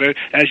better at it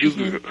as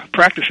you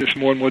practice this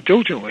more and more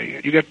diligently.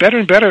 You get better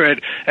and better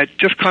at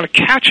just kind of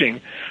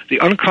catching the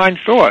unkind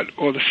thought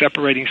or the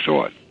separating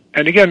thought.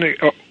 And again,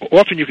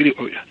 often you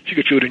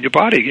could feel it in your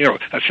body.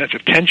 A sense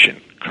of tension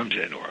comes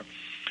in,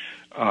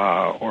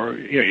 or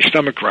your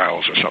stomach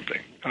growls or something.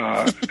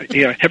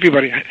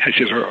 Everybody has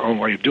his or her own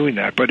way of doing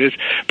that. But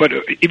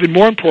even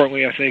more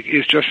importantly, I think,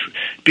 is just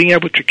being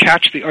able to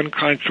catch the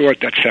unkind thought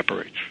that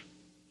separates.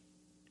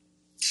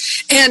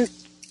 And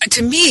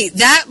to me,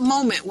 that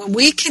moment when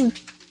we can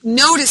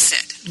notice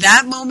it,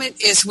 that moment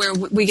is where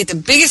we get the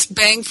biggest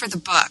bang for the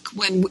buck,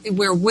 when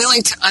we're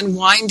willing to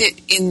unwind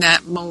it in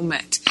that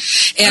moment.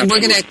 And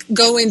we're going to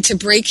go into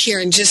break here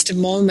in just a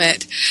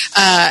moment,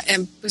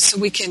 and so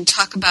we can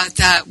talk about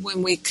that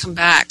when we come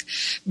back.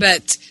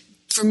 But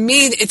for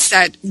me, it's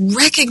that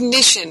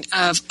recognition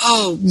of,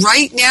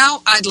 right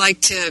now I'd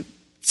like to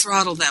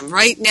throttle them.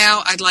 Right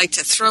now, I'd like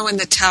to throw in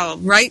the towel.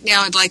 Right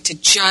now, I'd like to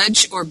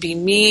judge or be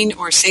mean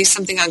or say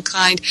something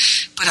unkind,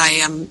 but I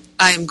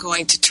am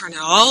going to turn it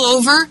all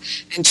over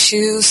and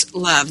choose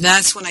love.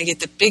 That's when I get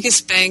the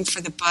biggest bang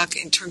for the buck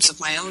in terms of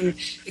my own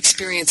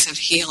experience of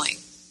healing.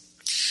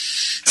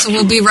 So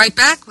we'll be right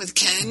back with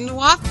Ken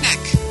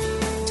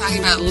Wapnick, talking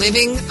about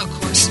living A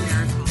Course in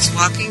Miracles,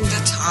 walking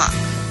the talk.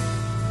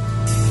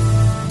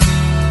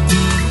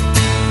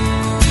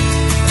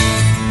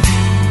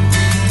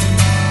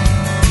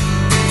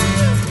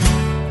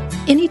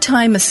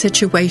 Anytime a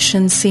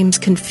situation seems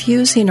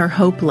confusing or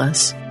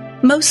hopeless,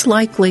 most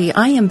likely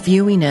I am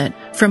viewing it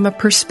from a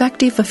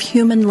perspective of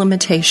human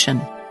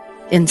limitation.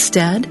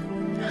 Instead,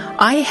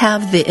 I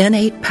have the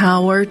innate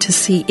power to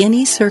see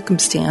any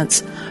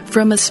circumstance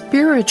from a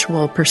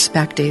spiritual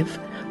perspective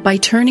by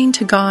turning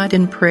to God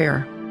in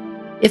prayer.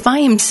 If I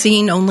am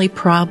seeing only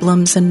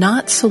problems and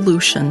not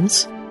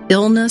solutions,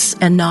 illness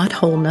and not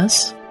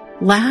wholeness,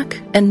 lack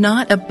and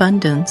not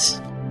abundance,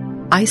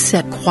 I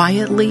sit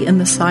quietly in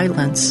the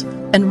silence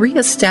and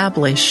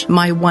reestablish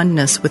my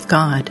oneness with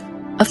God,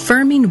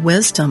 affirming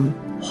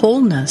wisdom,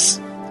 wholeness,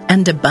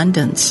 and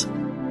abundance.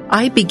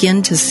 I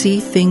begin to see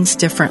things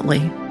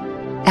differently.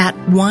 At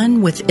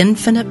one with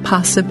infinite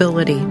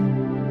possibility,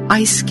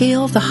 I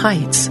scale the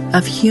heights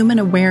of human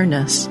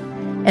awareness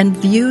and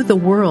view the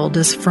world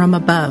as from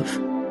above,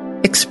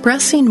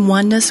 expressing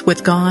oneness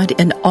with God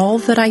in all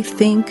that I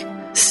think,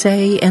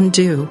 say, and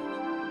do.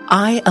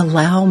 I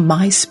allow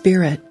my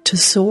spirit to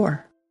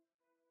soar.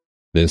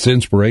 This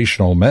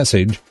inspirational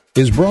message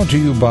is brought to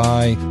you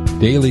by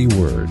Daily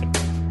Word.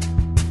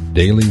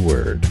 Daily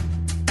Word.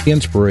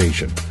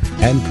 Inspiration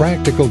and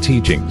practical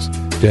teachings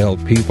to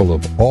help people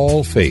of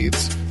all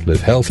faiths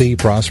live healthy,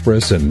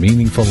 prosperous, and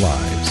meaningful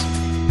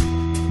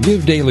lives.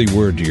 Give Daily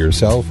Word to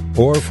yourself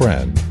or a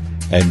friend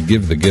and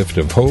give the gift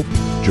of hope,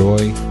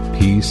 joy,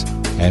 peace,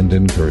 and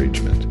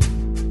encouragement.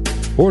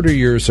 Order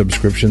your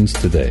subscriptions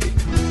today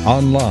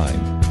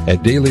online at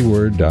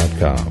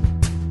dailyword.com.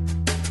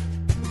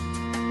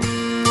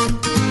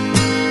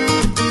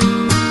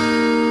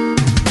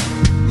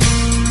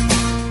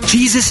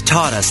 Jesus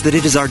taught us that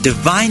it is our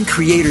divine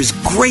Creator's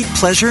great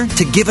pleasure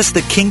to give us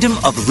the kingdom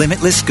of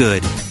limitless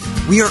good.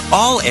 We are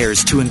all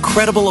heirs to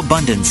incredible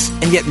abundance,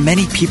 and yet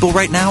many people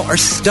right now are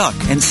stuck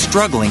and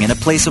struggling in a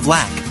place of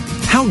lack.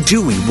 How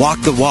do we walk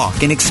the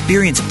walk and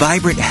experience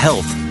vibrant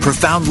health,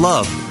 profound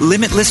love,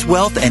 limitless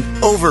wealth, and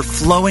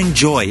overflowing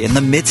joy in the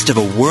midst of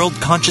a world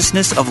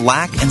consciousness of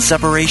lack and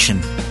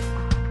separation?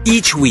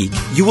 Each week,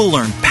 you will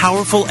learn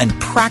powerful and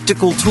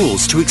practical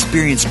tools to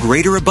experience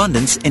greater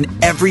abundance in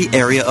every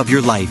area of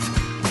your life.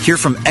 Hear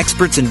from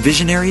experts and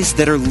visionaries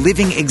that are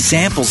living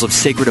examples of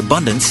sacred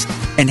abundance,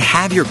 and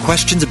have your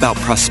questions about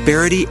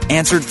prosperity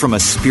answered from a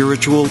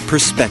spiritual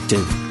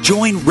perspective.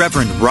 Join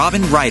Reverend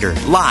Robin Ryder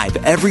live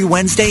every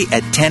Wednesday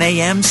at 10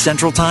 a.m.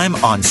 Central Time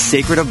on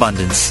Sacred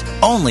Abundance,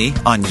 only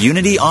on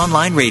Unity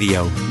Online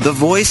Radio, the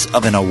voice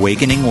of an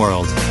awakening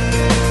world.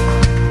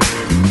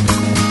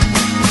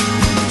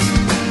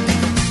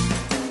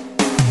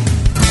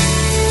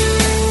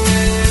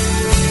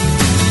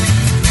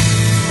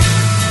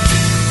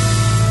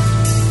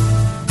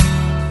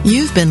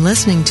 You've been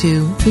listening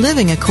to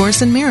Living A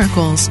Course in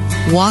Miracles,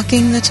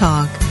 Walking the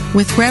Talk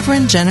with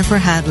Reverend Jennifer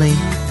Hadley.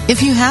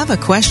 If you have a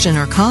question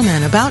or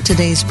comment about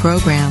today's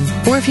program,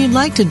 or if you'd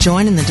like to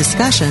join in the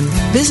discussion,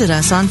 visit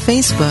us on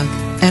Facebook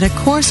at A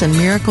Course in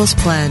Miracles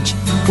Pledge,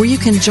 where you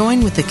can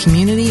join with the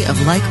community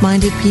of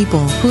like-minded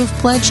people who have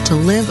pledged to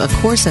live A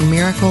Course in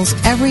Miracles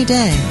every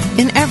day,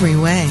 in every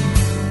way.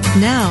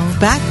 Now,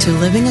 back to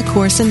Living A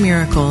Course in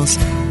Miracles,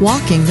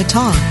 Walking the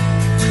Talk.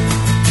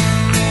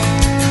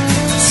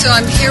 So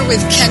I'm here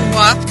with Ken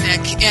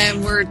Wapnick,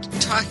 and we're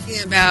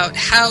talking about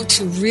how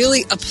to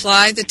really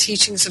apply the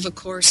teachings of A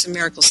Course in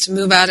Miracles, to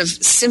move out of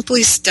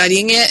simply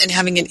studying it and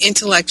having an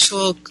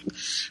intellectual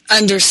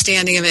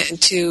understanding of it, and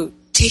to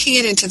taking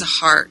it into the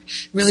heart,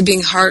 really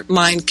being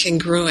heart-mind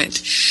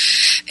congruent.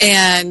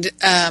 And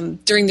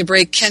during the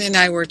break, Ken and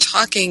I were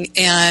talking,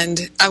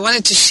 and I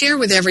wanted to share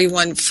with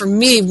everyone, for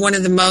me, one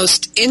of the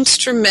most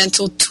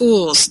instrumental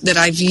tools that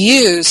I've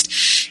used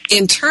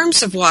in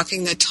terms of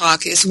walking the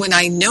talk is when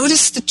I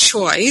notice the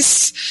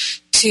choice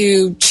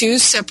to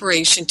choose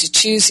separation, to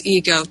choose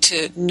ego,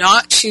 to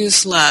not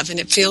choose love, and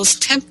it feels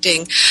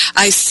tempting,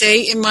 I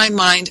say in my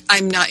mind,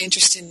 I'm not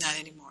interested in that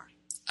anymore.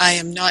 I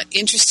am not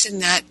interested in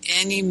that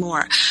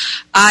anymore.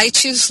 I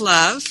choose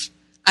love.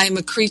 I am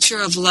a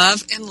creature of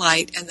love and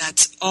light, and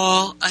that's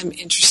all I'm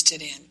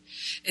interested in.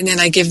 And then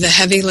I give the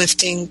heavy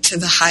lifting to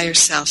the higher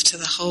self, to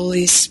the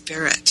Holy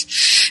Spirit.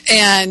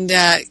 And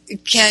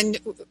Ken,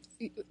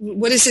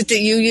 what is it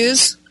that you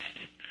use?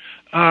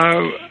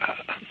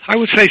 I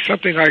would say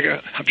something like,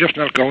 I'm just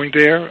not going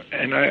there.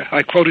 And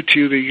I quoted to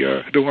you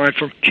the line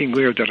from King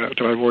Lear that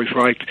I've always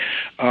liked,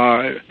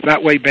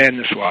 that way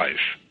madness lies.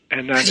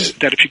 And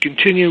that if you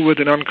continue with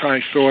an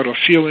unkind thought or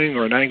feeling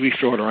or an angry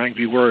thought or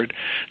angry word,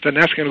 then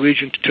that's going to lead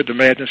you to the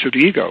madness of the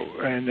ego.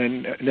 And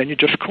then you're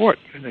just caught.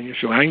 And then you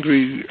feel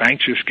angry,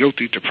 anxious,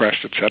 guilty,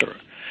 depressed, etc.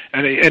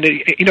 And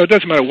it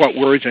doesn't matter what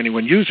words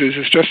anyone uses.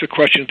 It's just a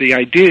question of the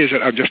idea is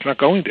that I'm just not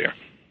going there.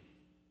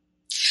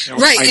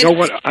 Right.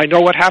 I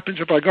know what happens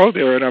if I go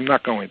there, and I'm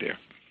not going there.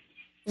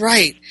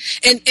 Right.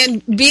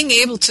 And being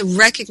able to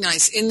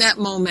recognize in that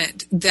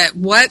moment that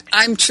what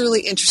I'm truly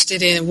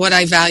interested in and what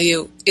I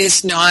value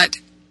is not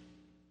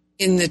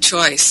in the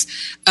choice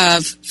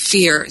of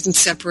fear and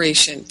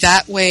separation.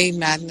 That way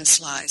madness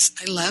lies.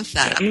 I love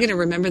that. I'm going to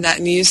remember that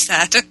and use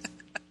that. There's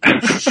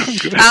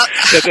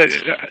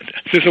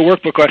a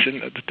workbook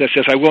question that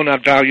says, I will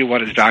not value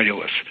what is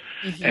valueless.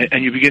 Mm-hmm.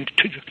 And you begin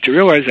to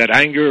realize that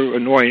anger,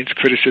 annoyance,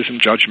 criticism,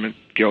 judgment,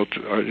 guilt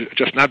are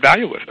just not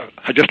valueless,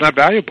 are just not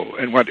valuable.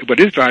 And what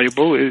is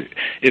valuable is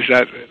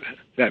that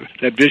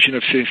vision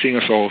of seeing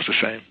us all as the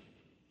same.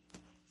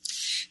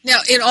 Now,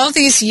 in all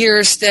these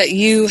years that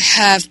you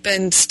have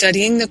been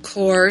studying the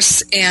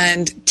Course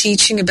and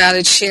teaching about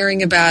it,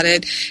 sharing about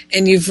it,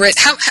 and you've written,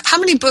 how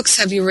many books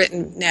have you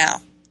written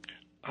now?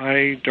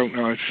 I don't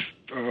know.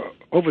 It's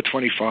over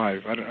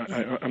 25.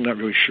 I'm not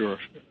really sure.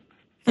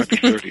 Might be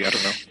 30, I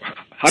don't know.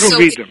 I don't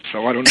read them,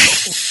 so I don't know.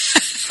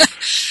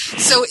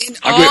 So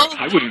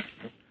I wouldn't.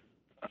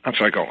 I'm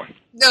sorry, go on.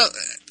 No,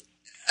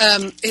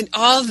 in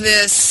all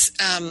this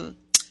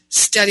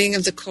studying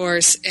of the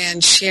Course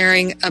and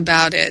sharing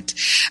about it,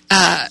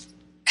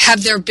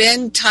 have there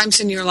been times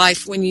in your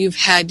life when you've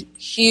had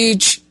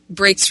huge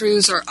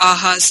breakthroughs or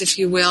ahas, if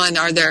you will, and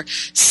are there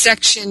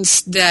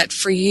sections that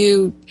for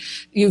you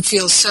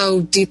feel so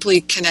deeply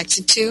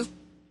connected to?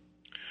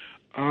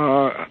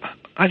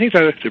 I think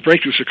that the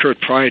breakthroughs occurred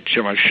prior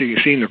to my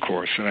seeing the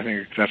Course, and I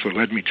think that's what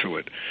led me to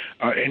it.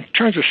 In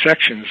terms of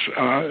sections,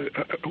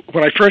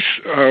 when I first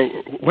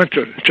went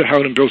to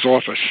Helen and Bill's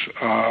office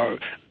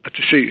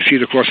to see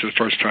the Course for the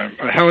first time,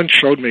 Helen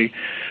showed me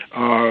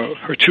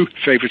her two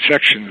favorite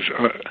sections,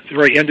 the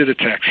very end of the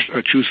text,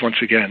 Choose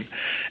Once Again,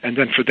 and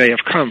then For They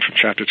Have Come from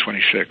chapter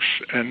 26.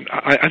 And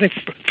I think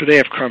For They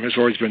Have Come has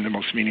always been the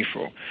most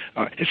meaningful.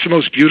 It's the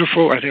most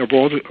beautiful, I think, of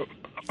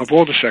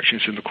all the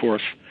sections in the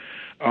Course.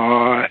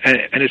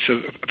 And it's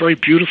a very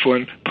beautiful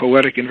and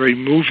poetic and very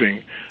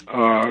moving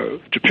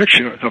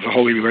depiction of the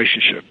holy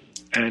relationship,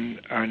 and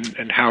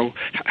how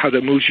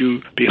that moves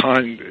you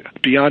beyond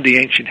the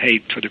ancient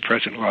hate to the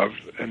present love,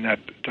 and that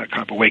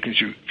kind of awakens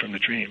you from the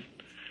dream.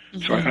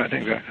 Mm-hmm. So I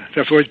think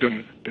that's always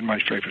been my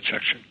favorite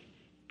section.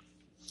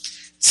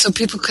 So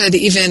people could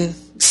even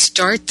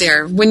start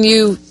there. When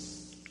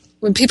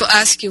people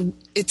ask you,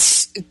 it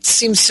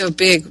seems so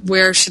big,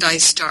 where should I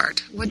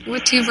start?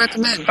 What do you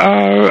recommend?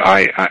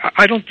 I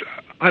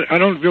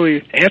don't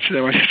really answer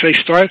them. I say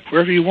start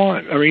wherever you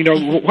want. I mean,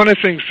 one of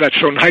the things that's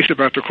so nice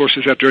about the course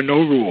is that there are no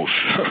rules.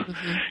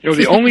 Mm-hmm.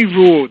 The only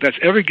rule that's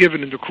ever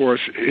given in the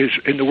course is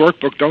in the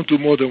workbook, don't do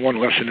more than one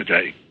lesson a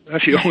day.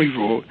 That's the only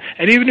rule.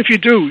 And even if you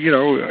do,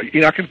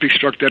 you're not going to be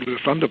struck dead with a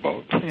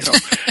thunderbolt.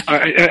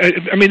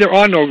 I mean, there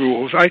are no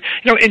rules.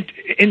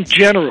 In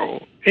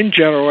general,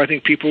 I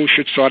think people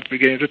should start at the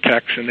beginning of the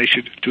text, and they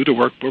should do the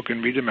workbook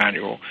and read the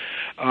manual.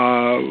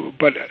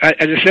 But as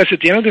it says at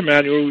the end of the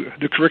manual,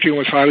 the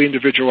curriculum is highly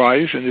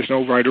individualized, and there's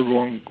no right or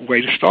wrong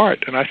way to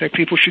start. And I think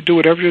people should do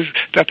whatever it is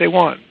that they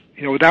want,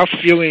 without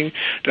feeling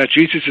that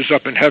Jesus is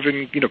up in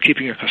heaven,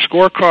 keeping a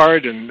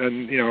scorecard, and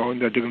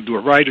that they're going to do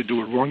it right or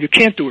do it wrong. You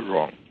can't do it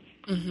wrong.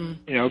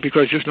 Mm-hmm.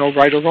 Because there's no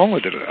right or wrong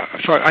with it.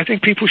 So I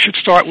think people should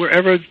start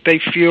wherever they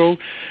feel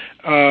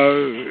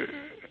the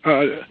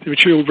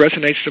material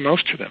resonates the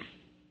most to them.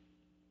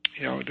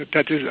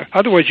 That is,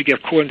 otherwise you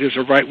get caught into there's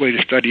a right way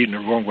to study it and a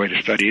wrong way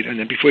to study it, and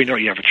then before you know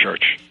it, you have a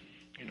church.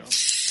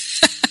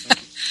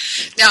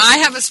 Now, I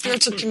have a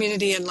spiritual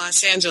community in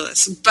Los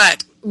Angeles,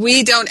 but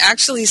we don't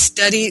actually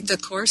study the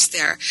course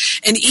there.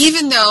 And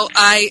even though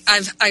I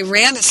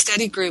ran a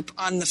study group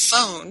on the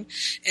phone,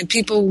 and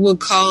people would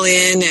call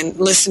in and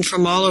listen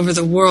from all over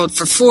the world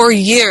for 4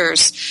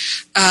 years,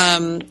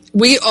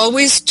 we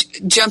always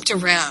jumped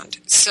around.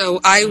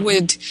 So I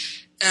would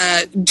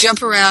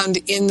jump around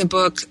in the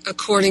book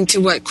according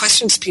to what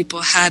questions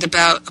people had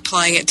about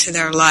applying it to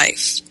their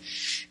life.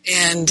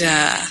 And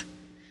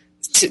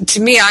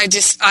to me,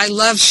 I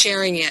love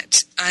sharing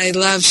it. I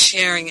love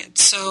sharing it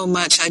so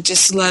much. I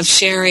just love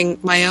sharing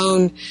my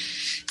own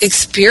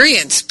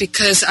experience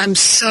because I'm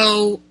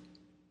so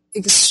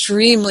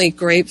extremely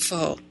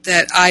grateful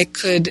that I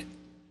could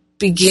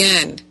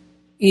begin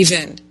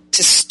even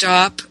to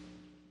stop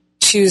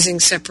choosing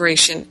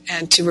separation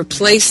and to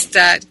replace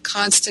that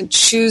constant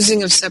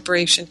choosing of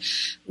separation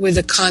with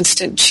a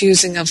constant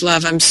choosing of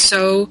love. I'm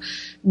so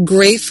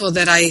grateful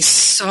that I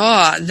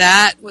saw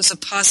that was a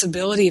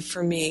possibility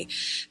for me,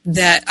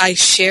 that I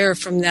share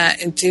from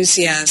that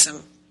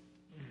enthusiasm.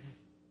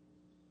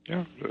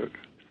 Yeah,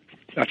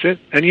 that's it.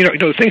 And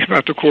the thing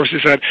about the course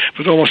is that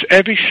with almost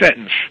every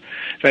sentence,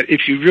 that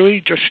if you really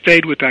just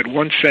stayed with that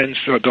one sentence,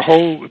 the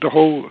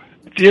whole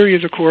theory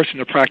of the course and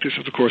the practice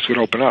of the course would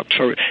open up.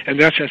 So in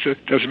that sense,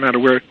 it doesn't matter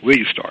where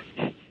you start.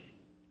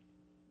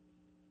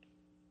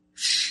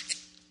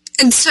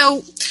 And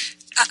so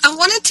I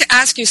wanted to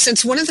ask you,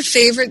 since one of the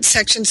favorite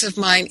sections of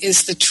mine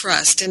is the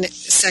trust and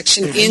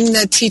section in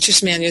the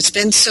teacher's manual, it's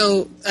been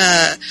so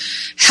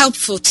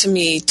helpful to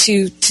me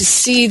to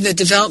see the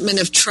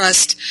development of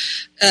trust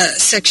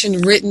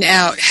section written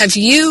out. Have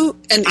you,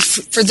 and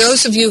for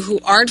those of you who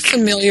aren't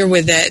familiar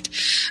with it,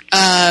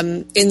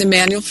 in the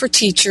Manual for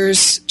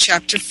Teachers,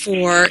 Chapter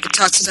 4, it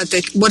talks about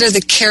what are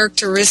the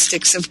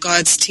characteristics of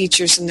God's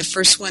teachers, and the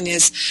first one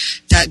is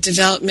that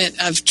development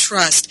of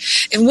trust.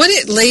 And what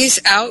it lays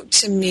out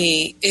to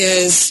me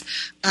is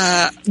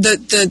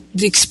the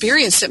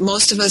experience that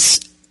most of us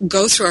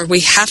go through, or we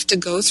have to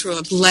go through,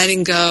 of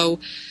letting go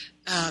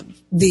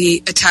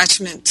the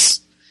attachments,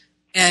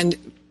 and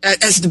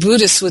as the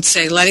Buddhists would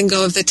say, letting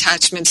go of the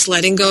attachments,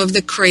 letting go of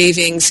the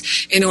cravings,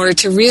 in order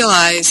to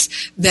realize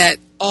that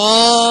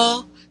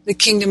all the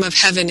kingdom of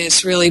heaven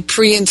is really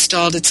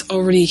pre-installed. It's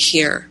already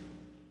here.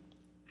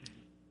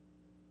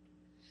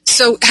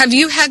 So have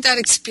you had that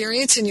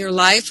experience in your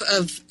life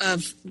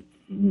of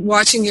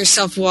watching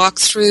yourself walk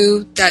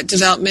through that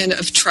development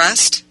of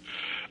trust?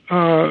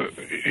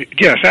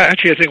 Yes,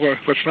 actually, I think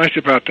what's nice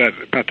about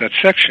that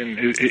section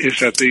is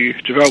that the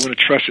development of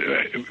trust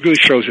really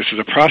shows this as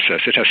a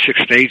process. It has 6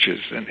 stages,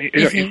 and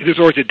there's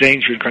always a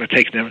danger in kind of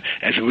taking them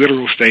as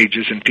literal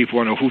stages, and people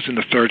want to know who's in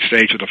the 3rd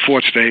stage or the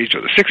 4th stage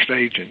or the 6th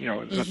stage, and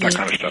that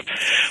kind of stuff.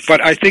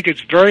 But I think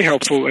it's very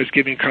helpful as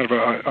giving kind of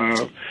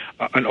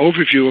an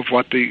overview of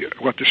what the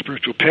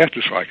spiritual path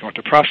is like and what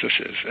the process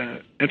is.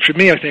 And for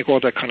me, I think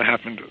all that kind of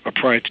happened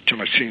prior to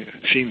my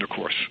seeing the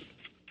course.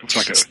 It was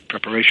like a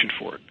preparation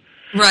for it.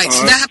 Right.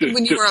 So that happened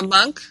when you were a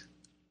monk?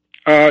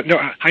 No,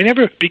 I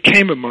never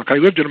became a monk. I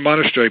lived in a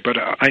monastery, but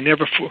I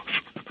never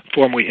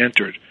formally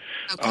entered.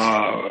 Okay.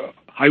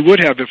 I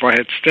would have if I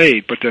had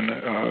stayed, but then,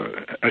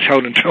 as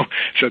Helen and Bill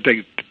said,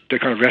 they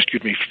kind of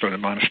rescued me from the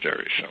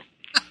monastery. So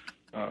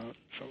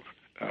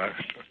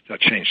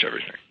that changed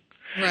everything.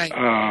 Right.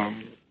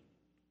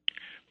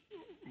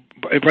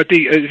 But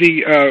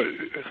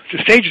the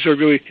stages are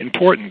really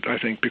important, I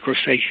think, because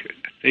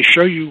they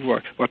show you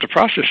what the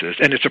process is,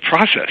 and it's a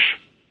process.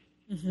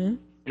 Mm-hmm.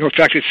 In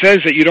fact, it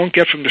says that you don't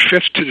get from the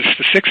 5th to the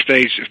 6th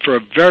stage for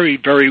a very,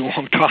 very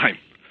long time.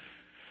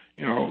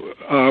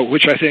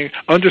 Which I think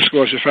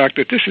underscores the fact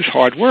that this is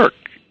hard work.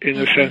 In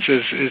the sense,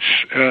 it's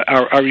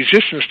our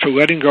resistance to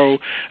letting go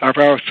of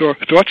our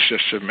thought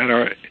system and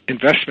our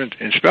investment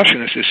in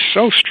specialness is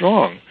so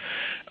strong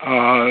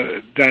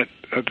that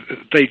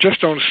they just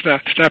don't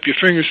snap your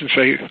fingers and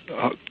say,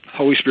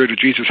 Holy Spirit of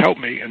Jesus, help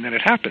me, and then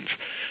it happens,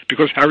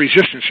 because our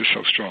resistance is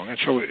so strong. And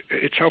so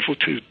it's helpful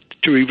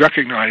to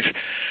recognize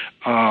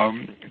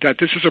that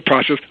this is a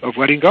process of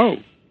letting go.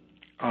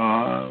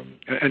 And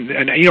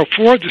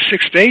 4 of the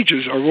 6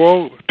 stages are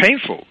all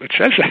painful. It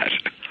says that.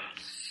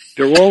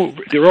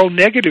 They're all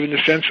negative in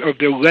the sense of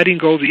they're letting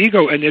go of the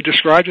ego, and they're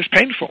described as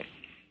painful.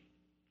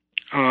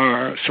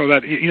 So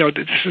that,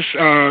 this is,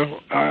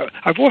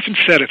 I've often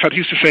said, I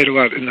used to say it a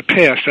lot in the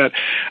past, that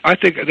I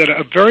think that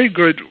a very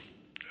good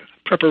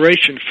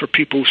preparation for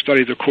people who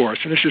study the Course,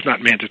 and this is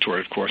not mandatory,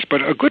 of course,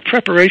 but a good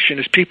preparation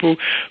is people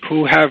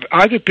who have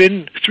either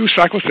been through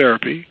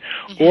psychotherapy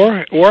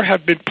or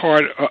have been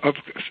part of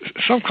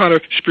some kind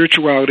of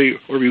spirituality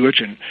or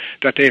religion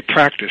that they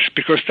practice,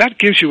 because that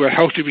gives you a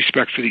healthy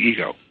respect for the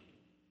ego.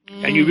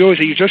 And you realize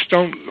that you just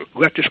don't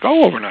let this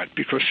go overnight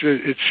because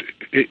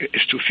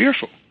it's too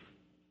fearful.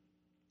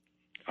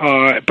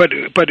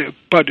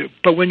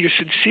 But when you're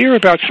sincere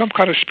about some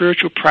kind of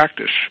spiritual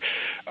practice,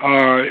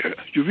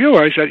 you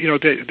realize that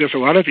there's a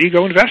lot of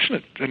ego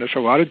investment, and there's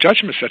a lot of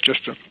judgments that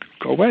just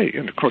go away.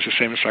 And of course, the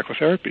same as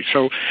psychotherapy.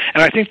 So,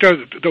 and I think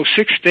those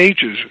 6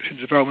 stages in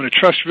development of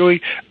trust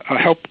really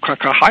help kind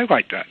of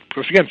highlight that.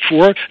 Because again,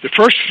 the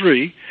first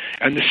 3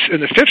 and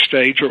the 5th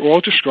stage are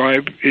all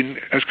described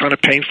as kind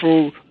of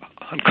painful,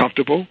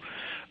 uncomfortable,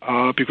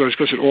 because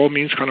it all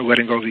means kind of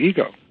letting go of the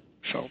ego.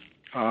 So.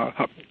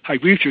 I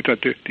agree with you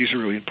that these are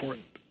really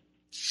important.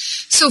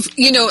 So,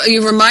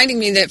 you're reminding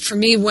me that for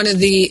me, one of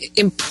the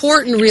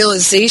important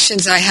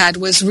realizations I had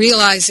was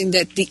realizing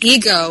that the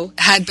ego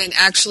had been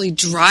actually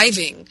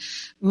driving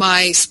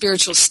my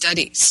spiritual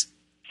studies.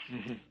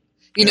 Mm-hmm.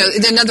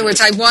 In other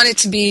words, I wanted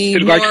to be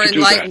more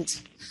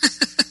enlightened.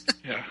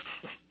 Yeah.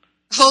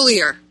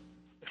 Holier.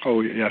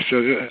 Oh, yeah.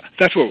 So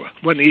that's one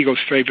of the ego's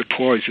favorite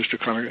ploys is to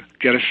kind of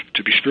get us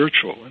to be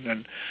spiritual, and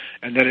then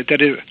it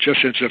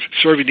just ends up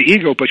serving the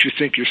ego, but you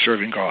think you're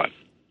serving God.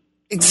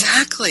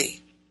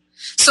 Exactly.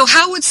 So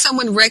how would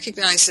someone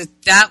recognize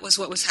that was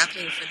what was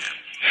happening for them?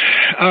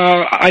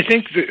 I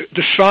think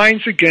the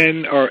signs,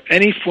 again, are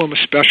any form of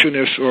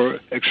specialness or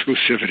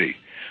exclusivity,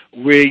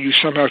 where you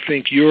somehow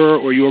think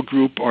your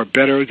group are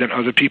better than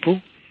other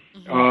people,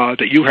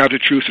 that you have the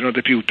truth and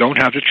other people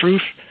don't have the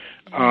truth.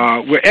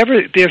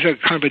 Wherever there's a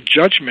kind of a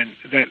judgment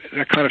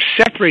that kind of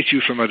separates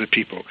you from other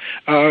people.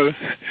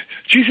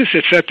 Jesus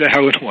had said to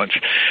Helen once,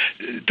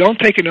 don't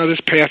take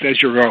another's path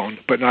as your own,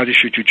 but neither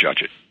should you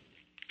judge it.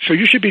 So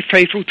you should be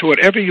faithful to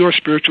whatever your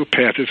spiritual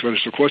path is, whether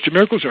it's the Course in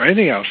Miracles or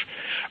anything else.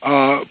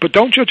 But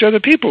don't judge other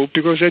people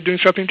because they're doing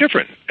something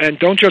different. And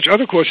don't judge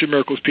other Course in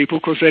Miracles people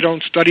because they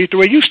don't study it the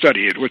way you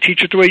study it or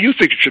teach it the way you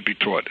think it should be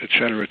taught, et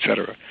cetera, et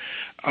cetera.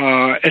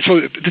 And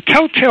so the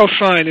telltale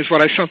sign is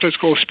what I sometimes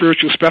call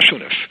spiritual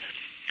specialness,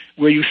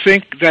 where you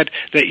think that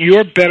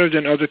you're better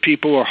than other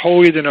people or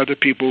holier than other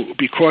people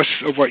because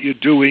of what you're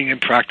doing and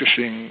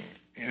practicing,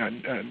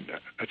 and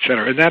et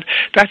cetera. And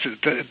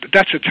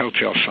that's a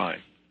telltale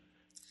sign.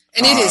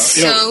 And it is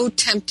so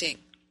tempting.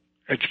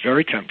 It's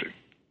very tempting.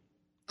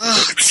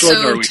 Oh,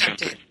 extraordinarily so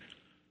tempting.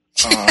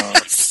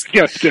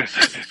 Yeah,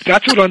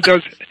 that's what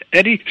undoes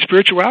any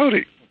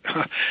spirituality.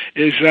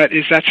 Is that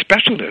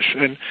specialness.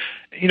 And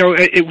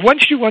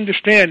once you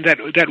understand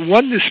that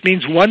oneness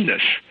means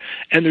oneness,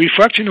 and the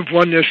reflection of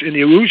oneness in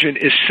the illusion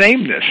is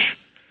sameness,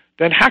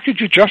 then how could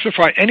you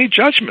justify any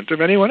judgment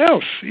of anyone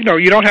else? You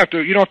don't have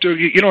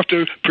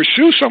to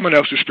pursue someone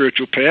else's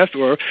spiritual path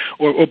or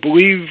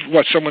believe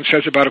what someone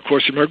says about A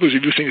Course in Miracles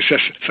if you think it says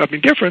something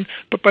different.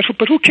 But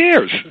who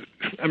cares?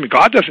 I mean,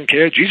 God doesn't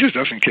care. Jesus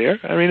doesn't care.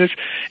 I mean,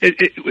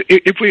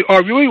 if we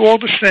are really all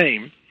the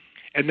same,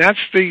 and that's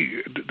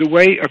the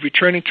way of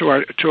returning to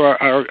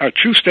our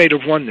true state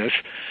of oneness,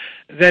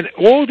 then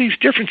all these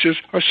differences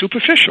are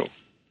superficial.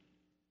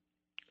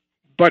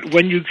 But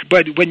when you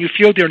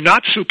feel they're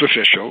not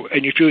superficial,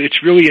 and you feel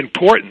it's really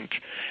important,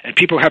 and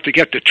people have to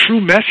get the true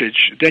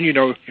message, then you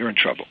know you're in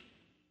trouble.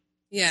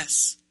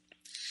 Yes.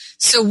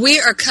 So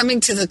we are coming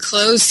to the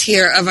close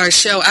here of our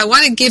show. I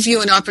want to give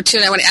you an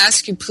opportunity. I want to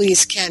ask you,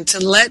 please, Ken, to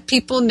let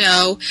people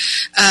know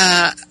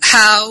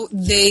how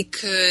they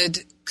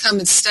could come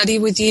and study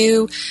with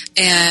you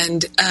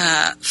and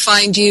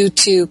find you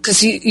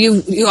because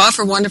you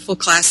offer wonderful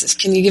classes.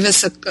 Can you give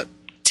us a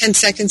 10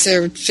 seconds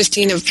or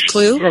 15 of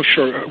clue? Oh,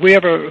 sure. We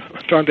have a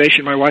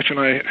foundation. My wife and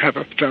I have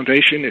a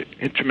foundation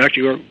in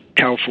Temecula,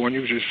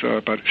 California, which is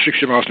about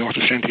 60 miles north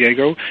of San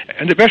Diego.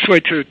 And the best way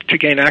to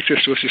gain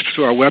access to us is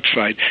through our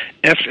website,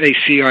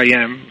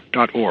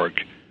 facim.org.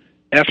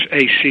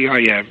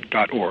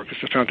 facim.org.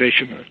 It's the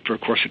Foundation for A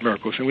Course in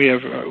Miracles. And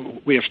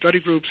we have study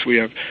groups, we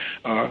have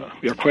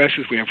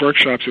classes, we have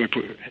workshops, and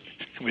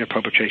we have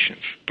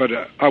publications. But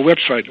our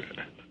website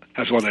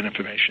has all that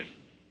information.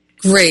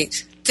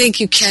 Great. Thank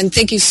you, Ken.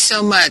 Thank you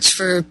so much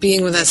for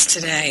being with us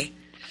today.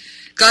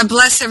 God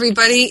bless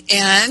everybody,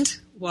 and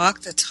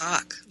walk the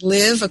talk.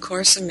 Live A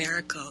Course in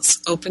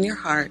Miracles. Open your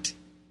heart.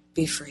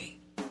 Be free.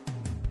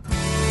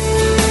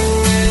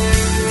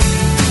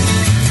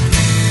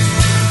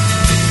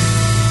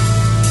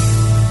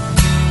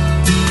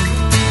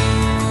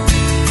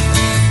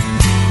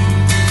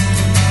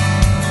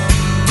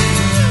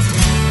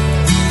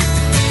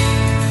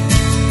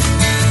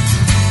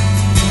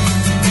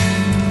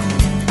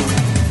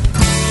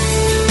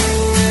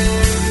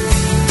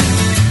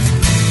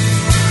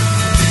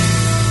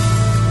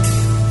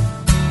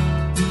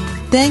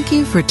 Thank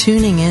you for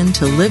tuning in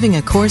to Living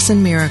A Course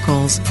in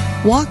Miracles,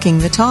 Walking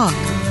the Talk,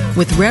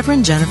 with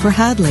Reverend Jennifer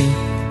Hadley.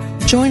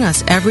 Join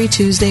us every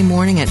Tuesday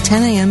morning at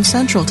 10 a.m.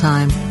 Central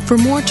Time for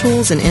more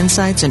tools and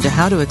insights into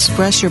how to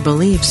express your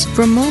beliefs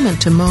from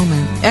moment to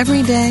moment,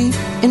 every day,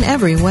 in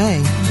every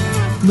way.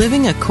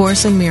 Living A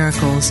Course in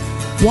Miracles,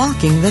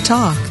 Walking the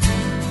Talk.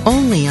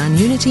 Only on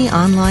Unity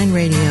Online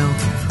Radio,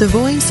 the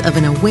voice of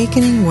an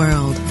awakening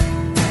world.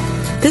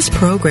 This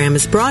program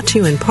is brought to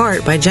you in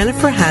part by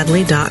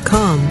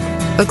JenniferHadley.com,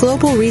 a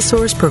global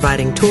resource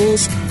providing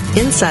tools,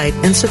 insight,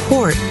 and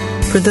support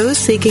for those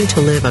seeking to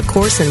live A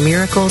Course in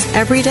Miracles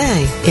every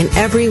day, in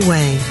every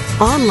way.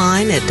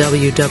 Online at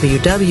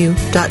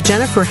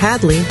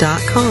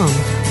www.jenniferhadley.com.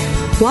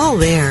 While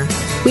there,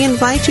 we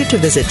invite you to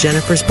visit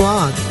Jennifer's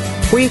blog,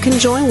 where you can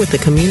join with the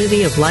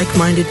community of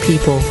like-minded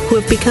people who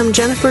have become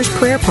Jennifer's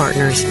prayer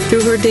partners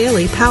through her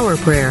daily power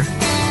prayer.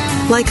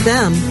 Like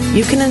them,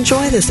 you can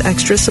enjoy this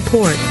extra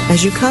support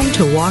as you come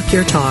to walk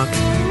your talk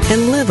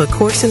and live A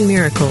Course in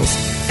Miracles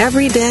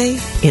every day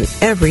in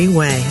every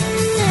way.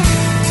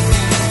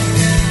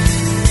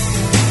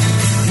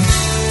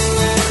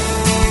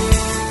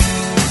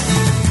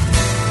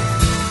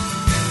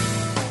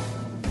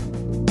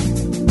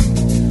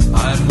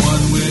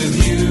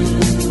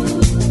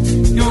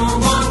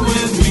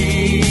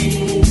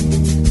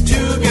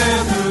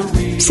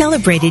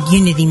 Celebrated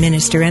Unity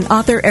minister and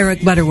author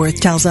Eric Butterworth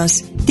tells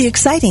us, the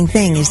exciting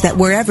thing is that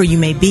wherever you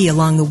may be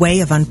along the way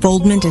of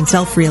unfoldment and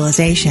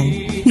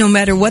self-realization, no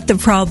matter what the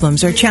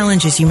problems or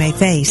challenges you may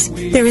face,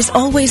 there is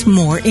always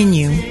more in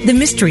you, the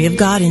mystery of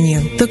God in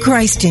you, the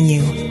Christ in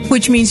you,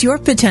 which means your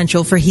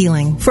potential for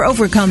healing, for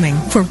overcoming,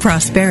 for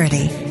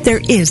prosperity.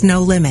 There is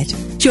no limit.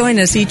 Join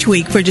us each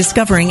week for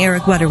Discovering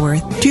Eric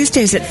Butterworth,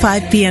 Tuesdays at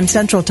 5 p.m.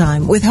 Central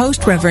Time with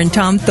host Reverend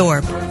Tom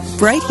Thorpe,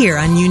 right here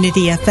on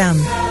Unity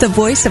FM, the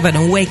voice of an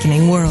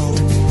awakening world.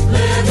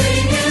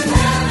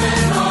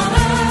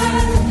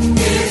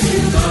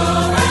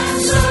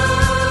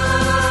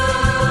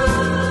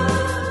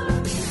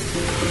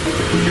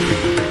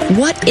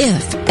 What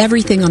if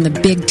everything on the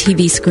big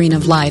TV screen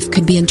of life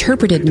could be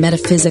interpreted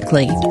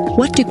metaphysically?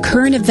 What do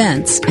current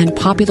events and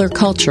popular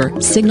culture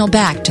signal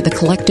back to the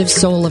collective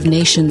soul of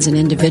nations and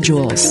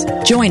individuals?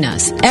 Join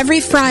us every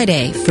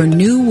Friday for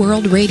New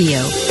World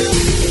Radio,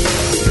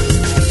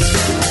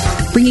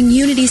 bringing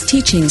Unity's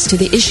teachings to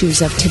the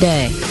issues of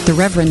today. The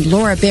Reverend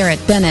Laura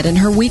Barrett Bennett and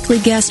her weekly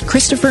guest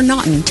Christopher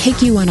Naughton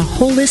take you on a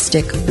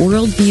holistic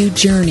worldview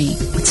journey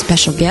with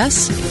special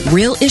guests,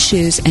 real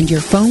issues, and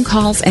your phone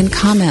calls and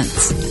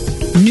comments.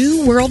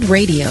 New World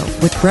Radio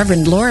with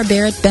Reverend Laura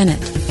Barrett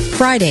Bennett,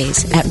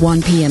 Fridays at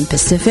 1 p.m.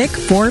 Pacific,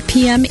 4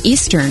 p.m.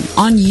 Eastern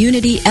on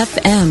Unity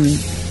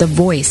FM, the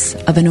voice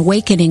of an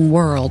awakening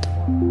world.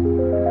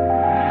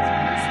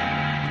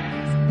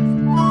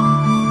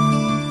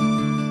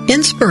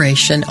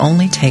 Inspiration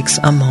only takes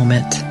a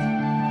moment.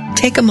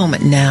 Take a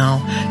moment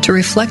now to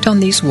reflect on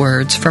these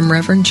words from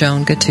Reverend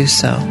Joan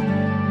Gattuso.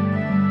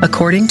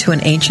 According to an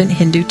ancient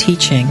Hindu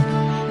teaching,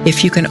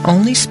 if you can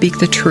only speak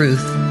the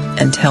truth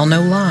and tell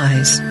no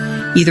lies,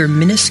 either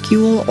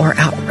minuscule or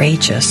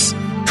outrageous,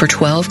 for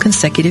 12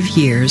 consecutive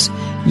years,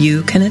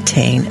 you can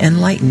attain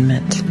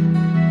enlightenment.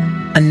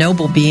 A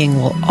noble being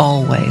will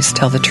always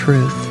tell the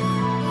truth.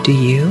 Do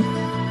you?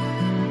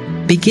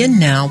 Begin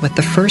now with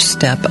the first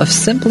step of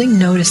simply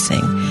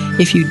noticing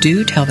if you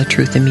do tell the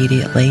truth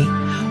immediately,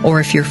 or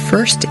if your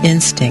first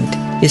instinct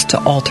is to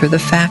alter the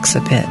facts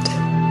a bit.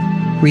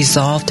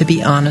 Resolve to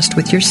be honest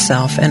with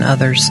yourself and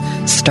others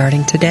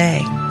starting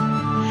today.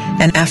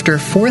 And after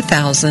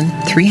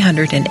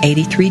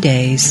 4,383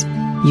 days,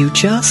 you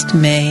just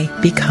may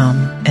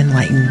become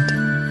enlightened.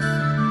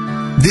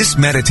 This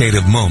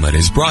meditative moment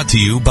is brought to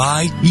you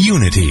by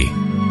Unity.